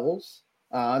youth levels,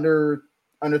 under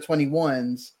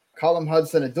 21s, Callum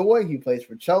Hudson-Odoi, who plays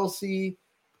for Chelsea,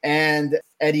 and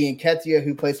Eddie Nketiah,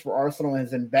 who plays for Arsenal and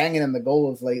has been banging in the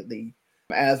goals lately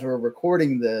as we're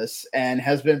recording this, and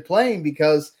has been playing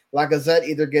because Lacazette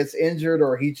either gets injured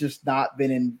or he's just not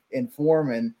been in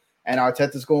form. And And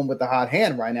Arteta's going with the hot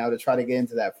hand right now to try to get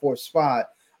into that fourth spot.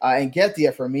 And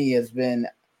Nketiah, for me, has been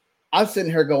 – I'm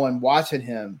sitting here watching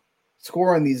him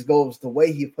scoring these goals, the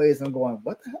way he plays. I'm going,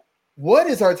 what the hell? What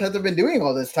has Arteta been doing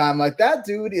all this time? Like, that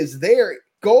dude is there,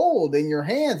 gold in your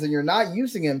hands, and you're not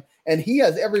using him. And he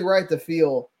has every right to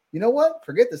feel, you know what?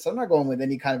 Forget this. I'm not going with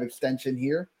any kind of extension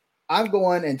here. I'm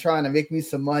going and trying to make me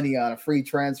some money on a free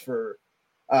transfer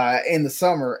in the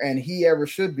summer, and he ever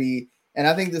should be. And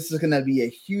I think this is going to be a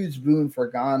huge boon for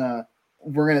Ghana.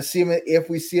 We're going to see him if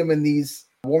we see him in these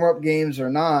warm-up games or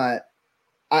not.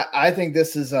 I think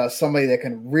this is somebody that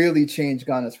can really change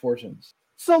Ghana's fortunes.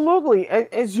 Absolutely.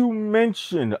 As you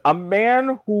mentioned, a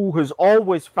man who has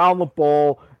always found the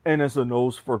ball and has a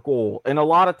nose for goal. And a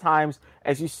lot of times,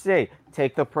 as you say,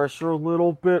 take the pressure a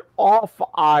little bit off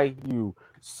IU.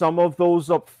 Some of those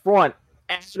up front,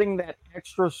 adding that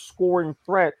extra scoring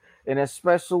threat, and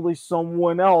especially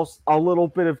someone else, a little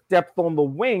bit of depth on the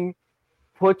wing,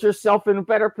 put yourself in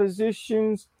better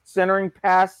positions, centering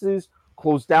passes,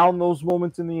 close down those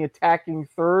moments in the attacking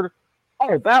third.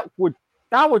 Oh, that would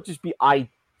just be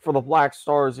for the Black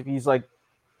Stars if he's like,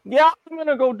 yeah, I'm going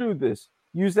to go do this.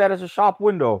 Use that as a shop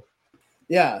window.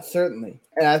 Yeah, certainly.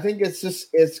 And I think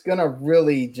it's going to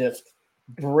really just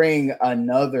bring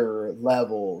another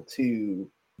level to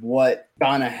what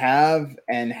Ghana have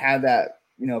and have that,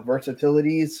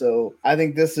 versatility. So I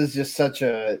think this is just such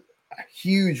a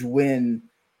huge win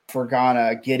for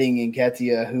Ghana getting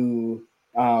Nketiah, who,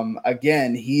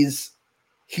 again, he's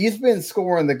been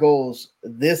scoring the goals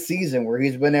this season where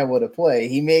he's been able to play.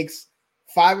 He makes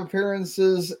 5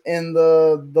 appearances in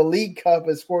the League Cup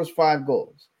and scores 5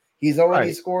 goals. He's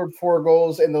already scored 4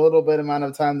 goals in the little bit amount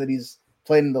of time that he's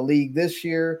played in the league this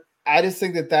year. I just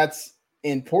think that that's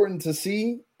important to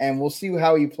see, and we'll see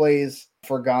how he plays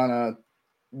for Ghana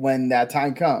when that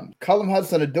time comes. Callum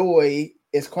Hudson-Odoi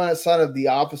is kind of the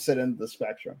opposite end of the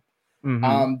spectrum.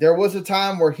 Mm-hmm. There was a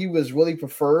time where he was really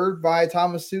preferred by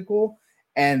Thomas Tuchel,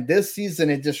 and this season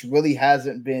it just really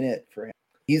hasn't been it for him.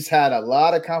 He's had a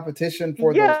lot of competition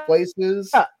for those places,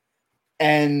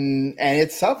 and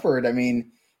it suffered. I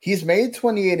mean, he's made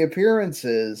 28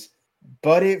 appearances,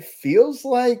 but it feels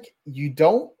like you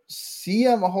don't see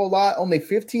him a whole lot. Only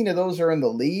 15 of those are in the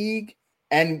league,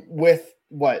 and with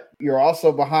you're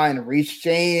also behind Reece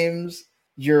James.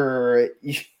 You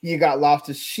got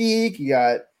Loftus-Cheek.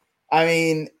 They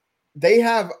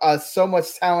have so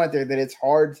much talent there that it's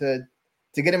hard to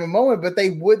get him a moment, but they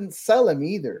wouldn't sell him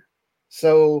either.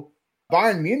 So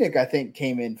Bayern Munich, I think,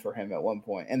 came in for him at one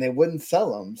point, and they wouldn't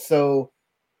sell him. So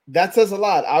that says a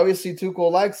lot. Obviously, Tuchel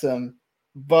likes him,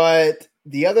 but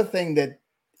the other thing that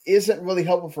isn't really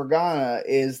helpful for Ghana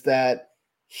is that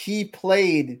he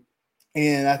played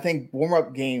in, I think,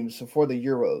 warm-up games before the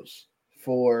Euros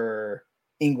for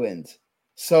England.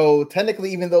 So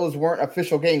technically, even those weren't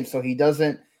official games, so he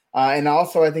doesn't. And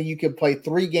also, I think you could play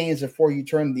 3 games before you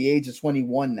turn the age of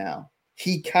 21 now.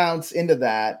 He counts into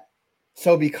that.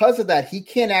 So because of that, he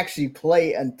can't actually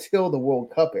play until the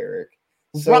World Cup, Eric.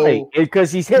 So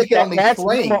because he's hit that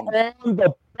train on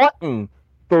the button.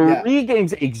 3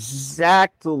 games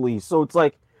exactly. So it's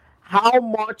like, how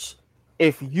much,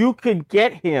 if you could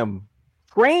get him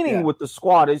training with the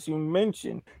squad, as you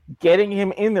mentioned, getting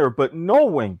him in there, but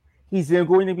knowing he's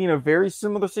going to be in a very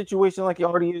similar situation like he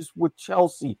already is with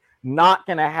Chelsea, not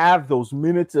going to have those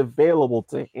minutes available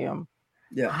to him.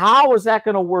 Yeah. How is that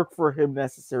going to work for him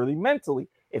necessarily mentally?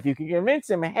 If you can convince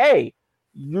him, hey,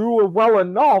 you are well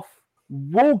enough,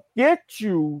 we'll get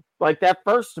you like that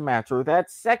first match or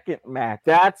that second match.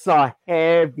 That's a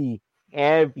heavy,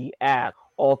 heavy ask,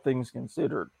 all things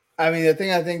considered. I mean, the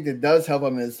thing I think that does help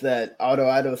him is that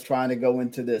Aldo is trying to go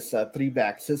into this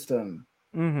 3-back system,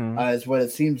 is what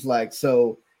it seems like.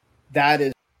 So that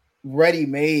is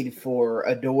ready-made for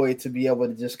Odoi to be able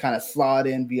to just kind of slot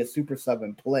in, be a super sub,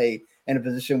 and play in a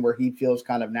position where he feels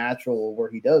kind of natural, where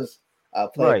he does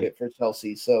play a bit for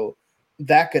Chelsea. So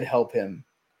that could help him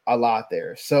a lot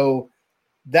there. So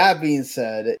that being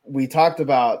said, we talked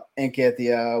about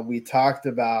Nketiah, we talked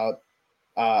about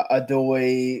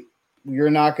Odoi.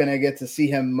 You're not going to get to see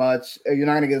him much. You're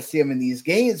not going to get to see him in these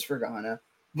games for Ghana,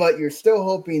 but you're still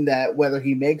hoping that whether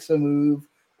he makes a move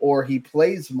or he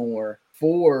plays more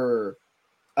for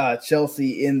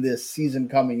Chelsea in this season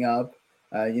coming up.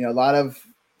 A lot of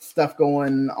stuff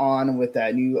going on with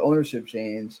that new ownership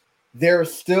change. There are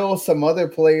still some other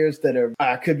players that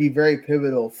are could be very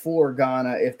pivotal for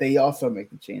Ghana if they also make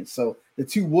the change. So the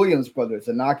 2 Williams brothers,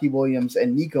 Inaki Williams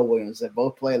and Nico Williams, that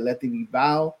both play at Leti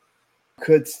Bilbao,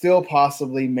 could still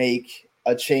possibly make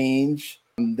a change.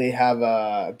 They have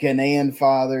a Ghanaian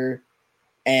father,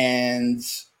 and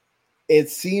it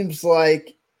seems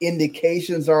like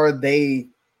indications are they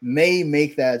may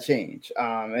make that change.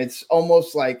 It's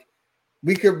almost like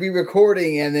we could be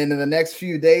recording and then in the next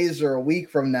few days or a week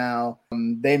from now,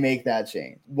 they make that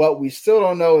change. What we still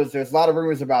don't know is there's a lot of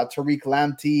rumors about Tariq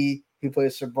Lamptey, who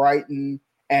plays for Brighton,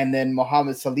 and then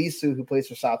Mohamed Salisu, who plays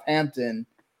for Southampton.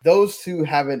 Those two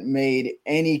haven't made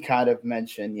any kind of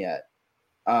mention yet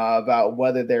about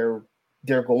whether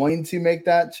they're going to make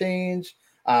that change.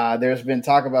 There's been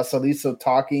talk about Salisu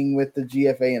talking with the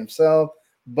GFA himself,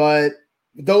 but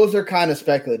those are kind of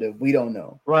speculative. We don't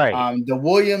know. Right. The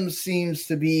Williams seems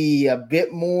to be a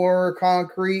bit more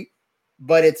concrete,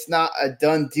 but it's not a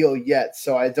done deal yet.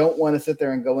 So I don't want to sit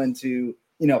there and go into,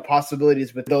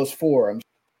 possibilities with those four.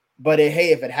 But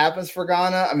hey, if it happens for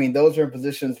Ghana, I mean, those are in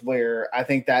positions where I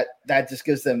think that just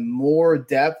gives them more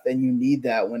depth, and you need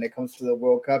that when it comes to the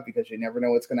World Cup because you never know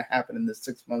what's going to happen in this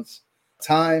 6 months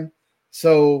time.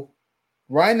 So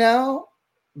right now,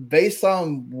 based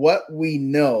on what we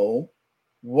know,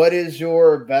 what is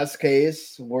your best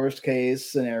case, worst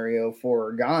case scenario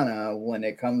for Ghana when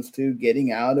it comes to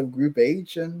getting out of Group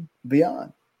H and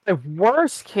beyond? The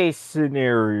worst case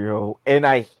scenario, and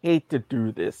I hate to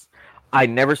do this, I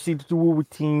never seem to do it with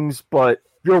teams, but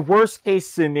your worst case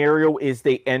scenario is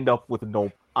they end up with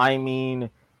no. I mean,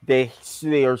 they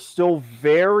are still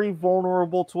very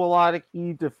vulnerable to a lot of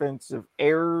key defensive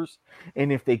errors,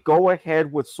 and if they go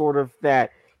ahead with sort of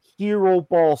that hero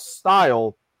ball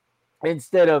style,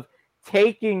 instead of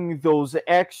taking those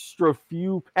extra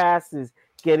few passes,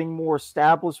 getting more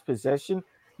established possession,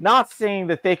 not saying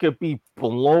that they could be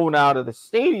blown out of the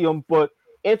stadium, but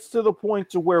it's to the point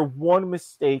to where one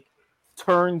mistake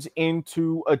turns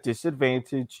into a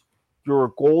disadvantage. You're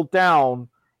a goal down,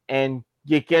 and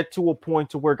you get to a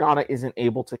point to where Ghana isn't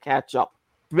able to catch up.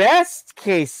 Best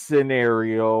case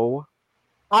scenario,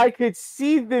 I could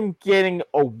see them getting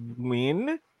a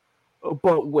win,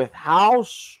 but with how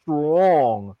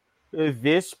strong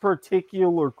this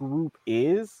particular group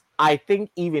is, I think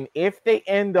even if they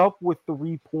end up with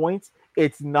 3 points,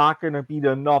 it's not going to be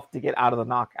enough to get out of the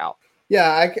knockout.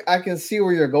 Yeah, I can see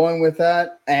where you're going with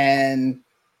that. And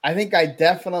I think I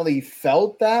definitely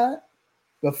felt that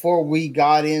before we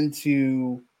got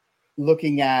into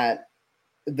looking at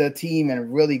the team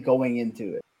and really going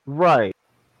into it. Right.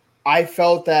 I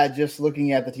felt that just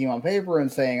looking at the team on paper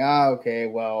and saying, okay,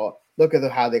 well, look at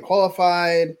how they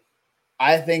qualified.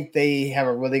 I think they have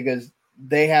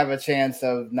a chance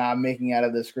of not making out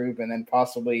of this group and then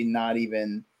possibly not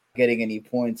even getting any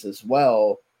points as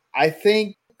well. I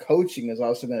think coaching is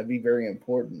also going to be very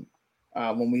important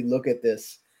when we look at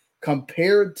this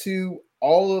compared to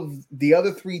all of the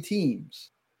other three teams.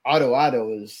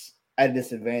 Otto is at a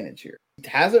disadvantage here. He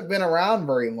hasn't been around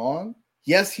very long.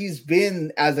 Yes, he's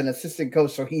been as an assistant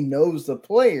coach, so he knows the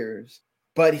players,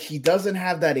 but he doesn't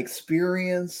have that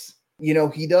experience.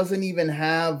 He doesn't even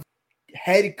have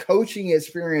head coaching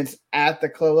experience at the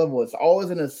club level. It's always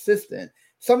an assistant.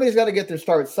 Somebody's got to get their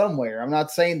start somewhere. I'm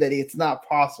not saying that it's not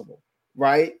possible,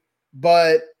 right?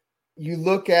 But you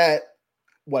look at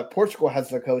what Portugal has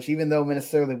as a coach, even though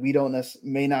necessarily we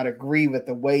may not agree with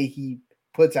the way he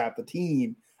puts out the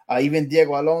team. Even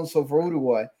Diego Alonso for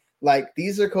Uruguay. Like,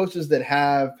 these are coaches that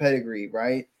have pedigree,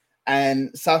 right?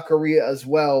 And South Korea as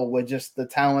well, with just the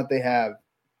talent they have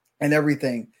and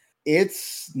everything.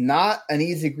 It's not an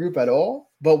easy group at all.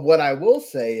 But what I will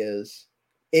say is,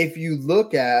 if you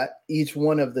look at each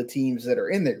one of the teams that are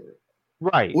in the group,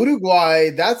 right?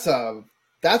 Uruguay, that's a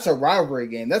rivalry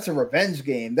game. That's a revenge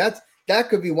game. That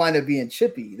could be wind up being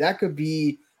chippy. That could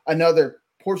be another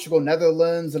Portugal,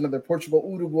 Netherlands, another Portugal,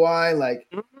 Uruguay. Like,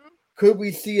 could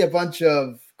we see a bunch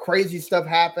of crazy stuff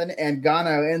happen and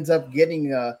Ghana ends up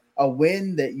getting a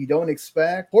win that you don't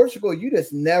expect? Portugal, you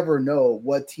just never know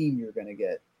what team you're going to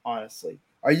get, honestly.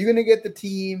 Are you going to get the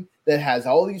team that has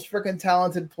all these freaking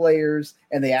talented players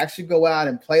and they actually go out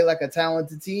and play like a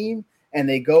talented team and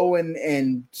they go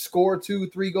and score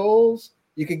 2-3 goals?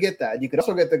 You could get that. You could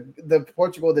also get the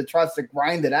Portugal that tries to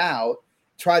grind it out,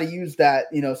 try to use that,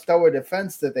 stellar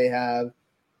defense that they have,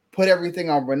 put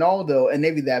everything on Ronaldo, and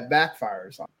maybe that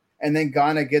backfires on. And then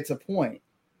Ghana gets a point,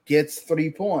 gets 3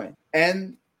 points.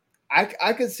 And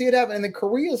I could see it happen. And then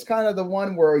Korea is kind of the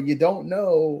one where you don't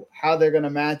know how they're going to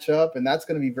match up, and that's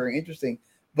going to be very interesting.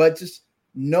 But just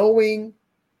knowing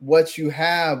what you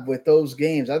have with those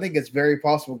games, I think it's very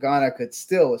possible Ghana could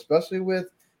still, especially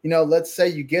with, let's say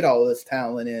you get all this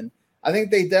talent in. I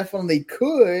think they definitely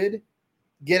could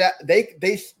get –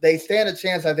 they stand a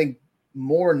chance, I think,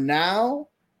 more now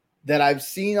that I've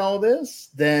seen all this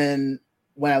than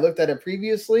when I looked at it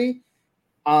previously.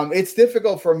 It's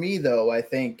difficult for me, though, I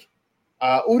think.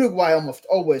 Uruguay almost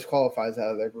always qualifies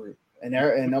out of their group.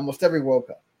 in almost every World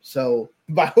Cup. So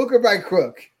by hook or by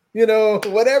crook,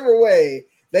 whatever way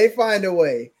they find a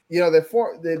way.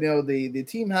 The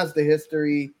team has the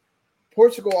history.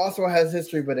 Portugal also has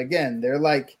history, but again, they're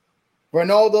like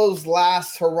Ronaldo's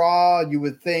last hurrah. You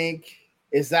would think,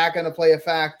 is that going to play a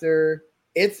factor?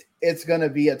 It's going to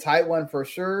be a tight one for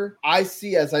sure. I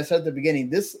see, as I said at the beginning,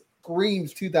 this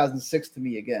screams 2006 to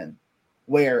me again,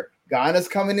 where Ghana's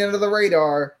coming into the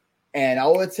radar, and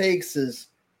all it takes is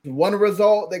one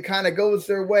result that kind of goes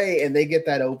their way, and they get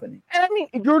that opening. And I mean,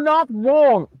 you're not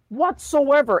wrong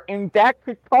whatsoever, and that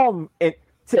could come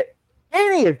to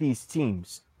any of these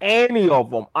teams, any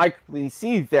of them. I clearly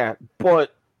see that,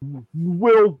 but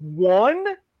will one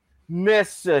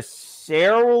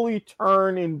necessarily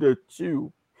turn into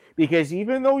two? Because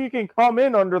even though you can come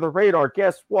in under the radar,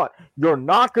 guess what? You're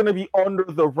not going to be under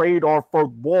the radar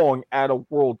for long at a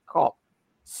World Cup.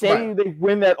 Say they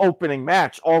win that opening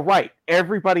match, all right,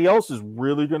 everybody else is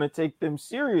really going to take them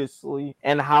seriously,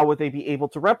 and how would they be able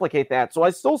to replicate that? So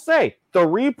I still say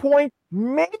 3 points,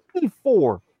 maybe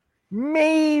 4.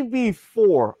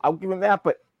 I'll give them that,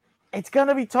 but it's going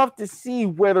to be tough to see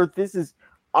whether this is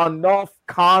enough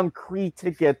concrete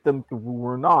to get them through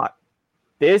or not.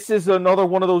 This is another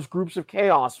one of those groups of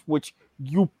chaos, which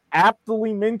you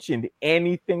aptly mentioned.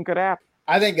 Anything could happen.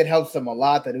 I think it helps them a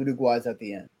lot that Uruguay's at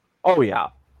the end. Oh, yeah.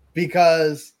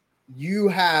 Because you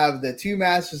have the 2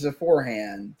 matches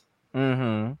beforehand.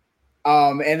 Mm-hmm.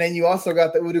 And then you also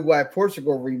got the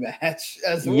Uruguay-Portugal rematch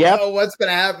as well. What's going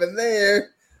to happen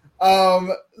there?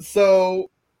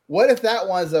 So what if that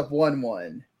winds up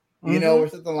 1-1? Or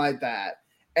something like that.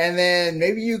 And then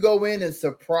maybe you go in and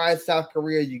surprise South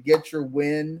Korea. You get your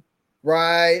win,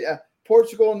 right?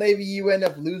 Portugal, maybe you end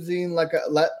up losing.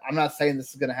 I'm not saying this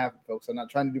is going to happen, folks. I'm not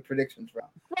trying to do predictions.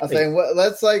 I'm saying,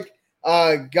 let's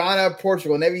Ghana,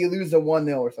 Portugal. Maybe you lose a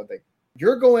 1-0 or something.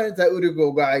 You're going into that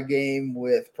Uruguay game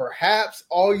with perhaps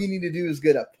all you need to do is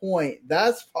get a point.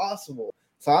 That's possible.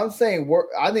 So I'm saying,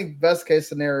 I think best case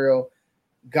scenario,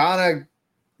 Ghana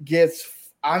gets.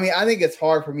 I think it's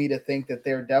hard for me to think that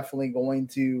they're definitely going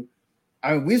to.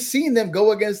 We've seen them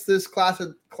go against this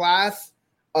class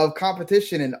of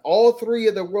competition in all 3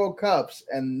 of the World Cups,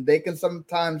 and they can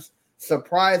sometimes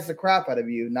surprise the crap out of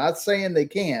you. Not saying they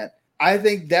can't. I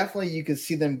think definitely you can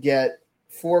see them get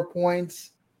 4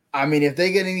 points. If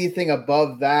they get anything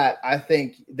above that, I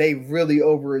think they really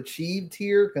overachieved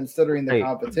here considering the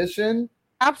competition.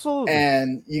 Absolutely.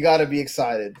 And you got to be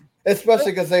excited.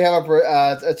 Especially because they have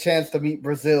a chance to meet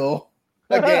Brazil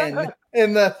again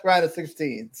in the round of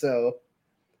 16. So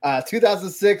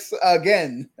 2006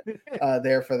 again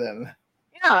there for them.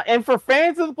 Yeah, and for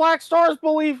fans of the Black Stars,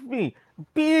 believe me,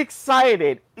 be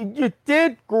excited. You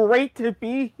did great to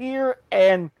be here,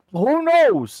 and who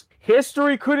knows?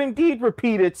 History could indeed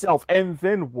repeat itself. And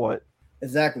then what?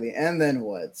 Exactly. And then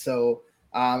what? So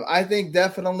I think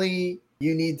definitely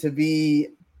you need to be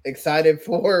excited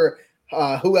for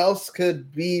who else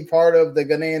could be part of the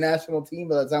Ghanaian national team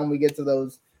by the time we get to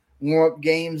those warm-up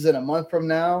games in a month from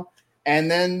now.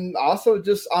 And then also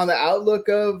just on the outlook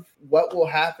of what will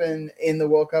happen in the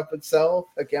World Cup itself.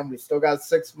 Again, we still got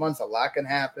 6 months. A lot can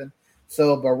happen.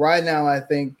 But right now, I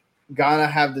think Ghana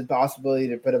have the possibility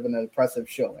to put up an impressive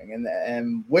showing.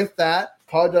 And with that,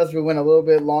 apologize we went a little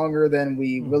bit longer than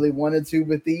we really wanted to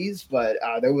with these, but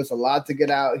there was a lot to get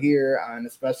out here, and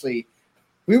especially –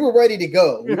 we were ready to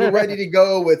go. We were ready to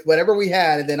go with whatever we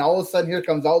had. And then all of a sudden, here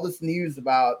comes all this news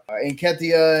about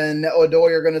Nketiah and Odoi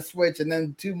are going to switch. And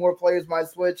then 2 more players might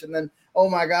switch. And then, oh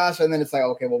my gosh. And then it's like,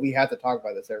 okay, well, we have to talk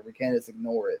about this here. We can't just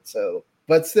ignore it. So,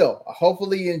 but still,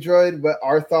 hopefully you enjoyed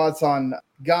our thoughts on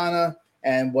Ghana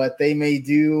and what they may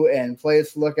do and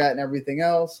players to look at and everything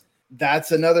else.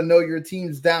 That's another Know Your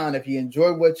Team's Down. If you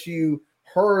enjoyed what you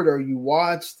heard or you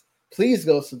watched, please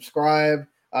go subscribe.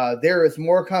 There is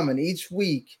more coming each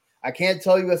week. I can't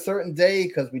tell you a certain day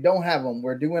because we don't have them.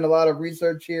 We're doing a lot of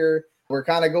research here. We're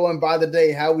kind of going by the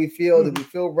day, how we feel. Do we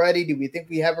feel ready? Do we think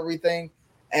we have everything?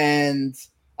 And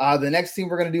the next team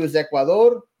we're going to do is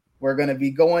Ecuador. We're going to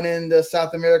be going into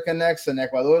South America next, and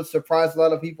Ecuador surprised a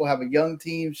lot of people. Have a young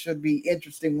team. Should be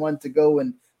interesting one to go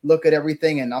and look at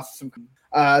everything, and also some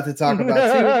to talk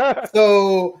about too.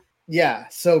 So, yeah.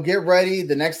 So get ready.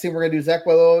 The next team we're going to do is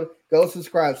Ecuador. Go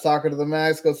subscribe, Soccer to the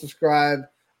Max. Go subscribe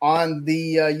on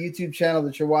the YouTube channel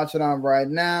that you're watching on right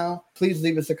now. Please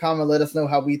leave us a comment. Let us know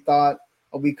how we thought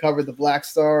we covered the Black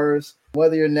Stars.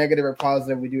 Whether you're negative or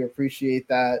positive, we do appreciate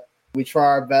that. We try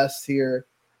our best here.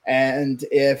 And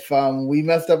if we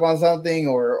messed up on something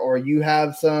or you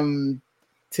have some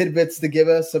tidbits to give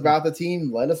us about the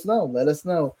team, let us know. Let us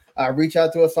know. Reach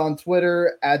out to us on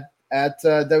Twitter at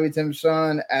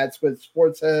WTimSean, at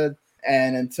Sportshead,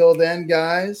 And until then,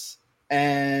 guys,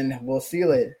 and we'll see you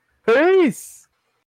later. Peace.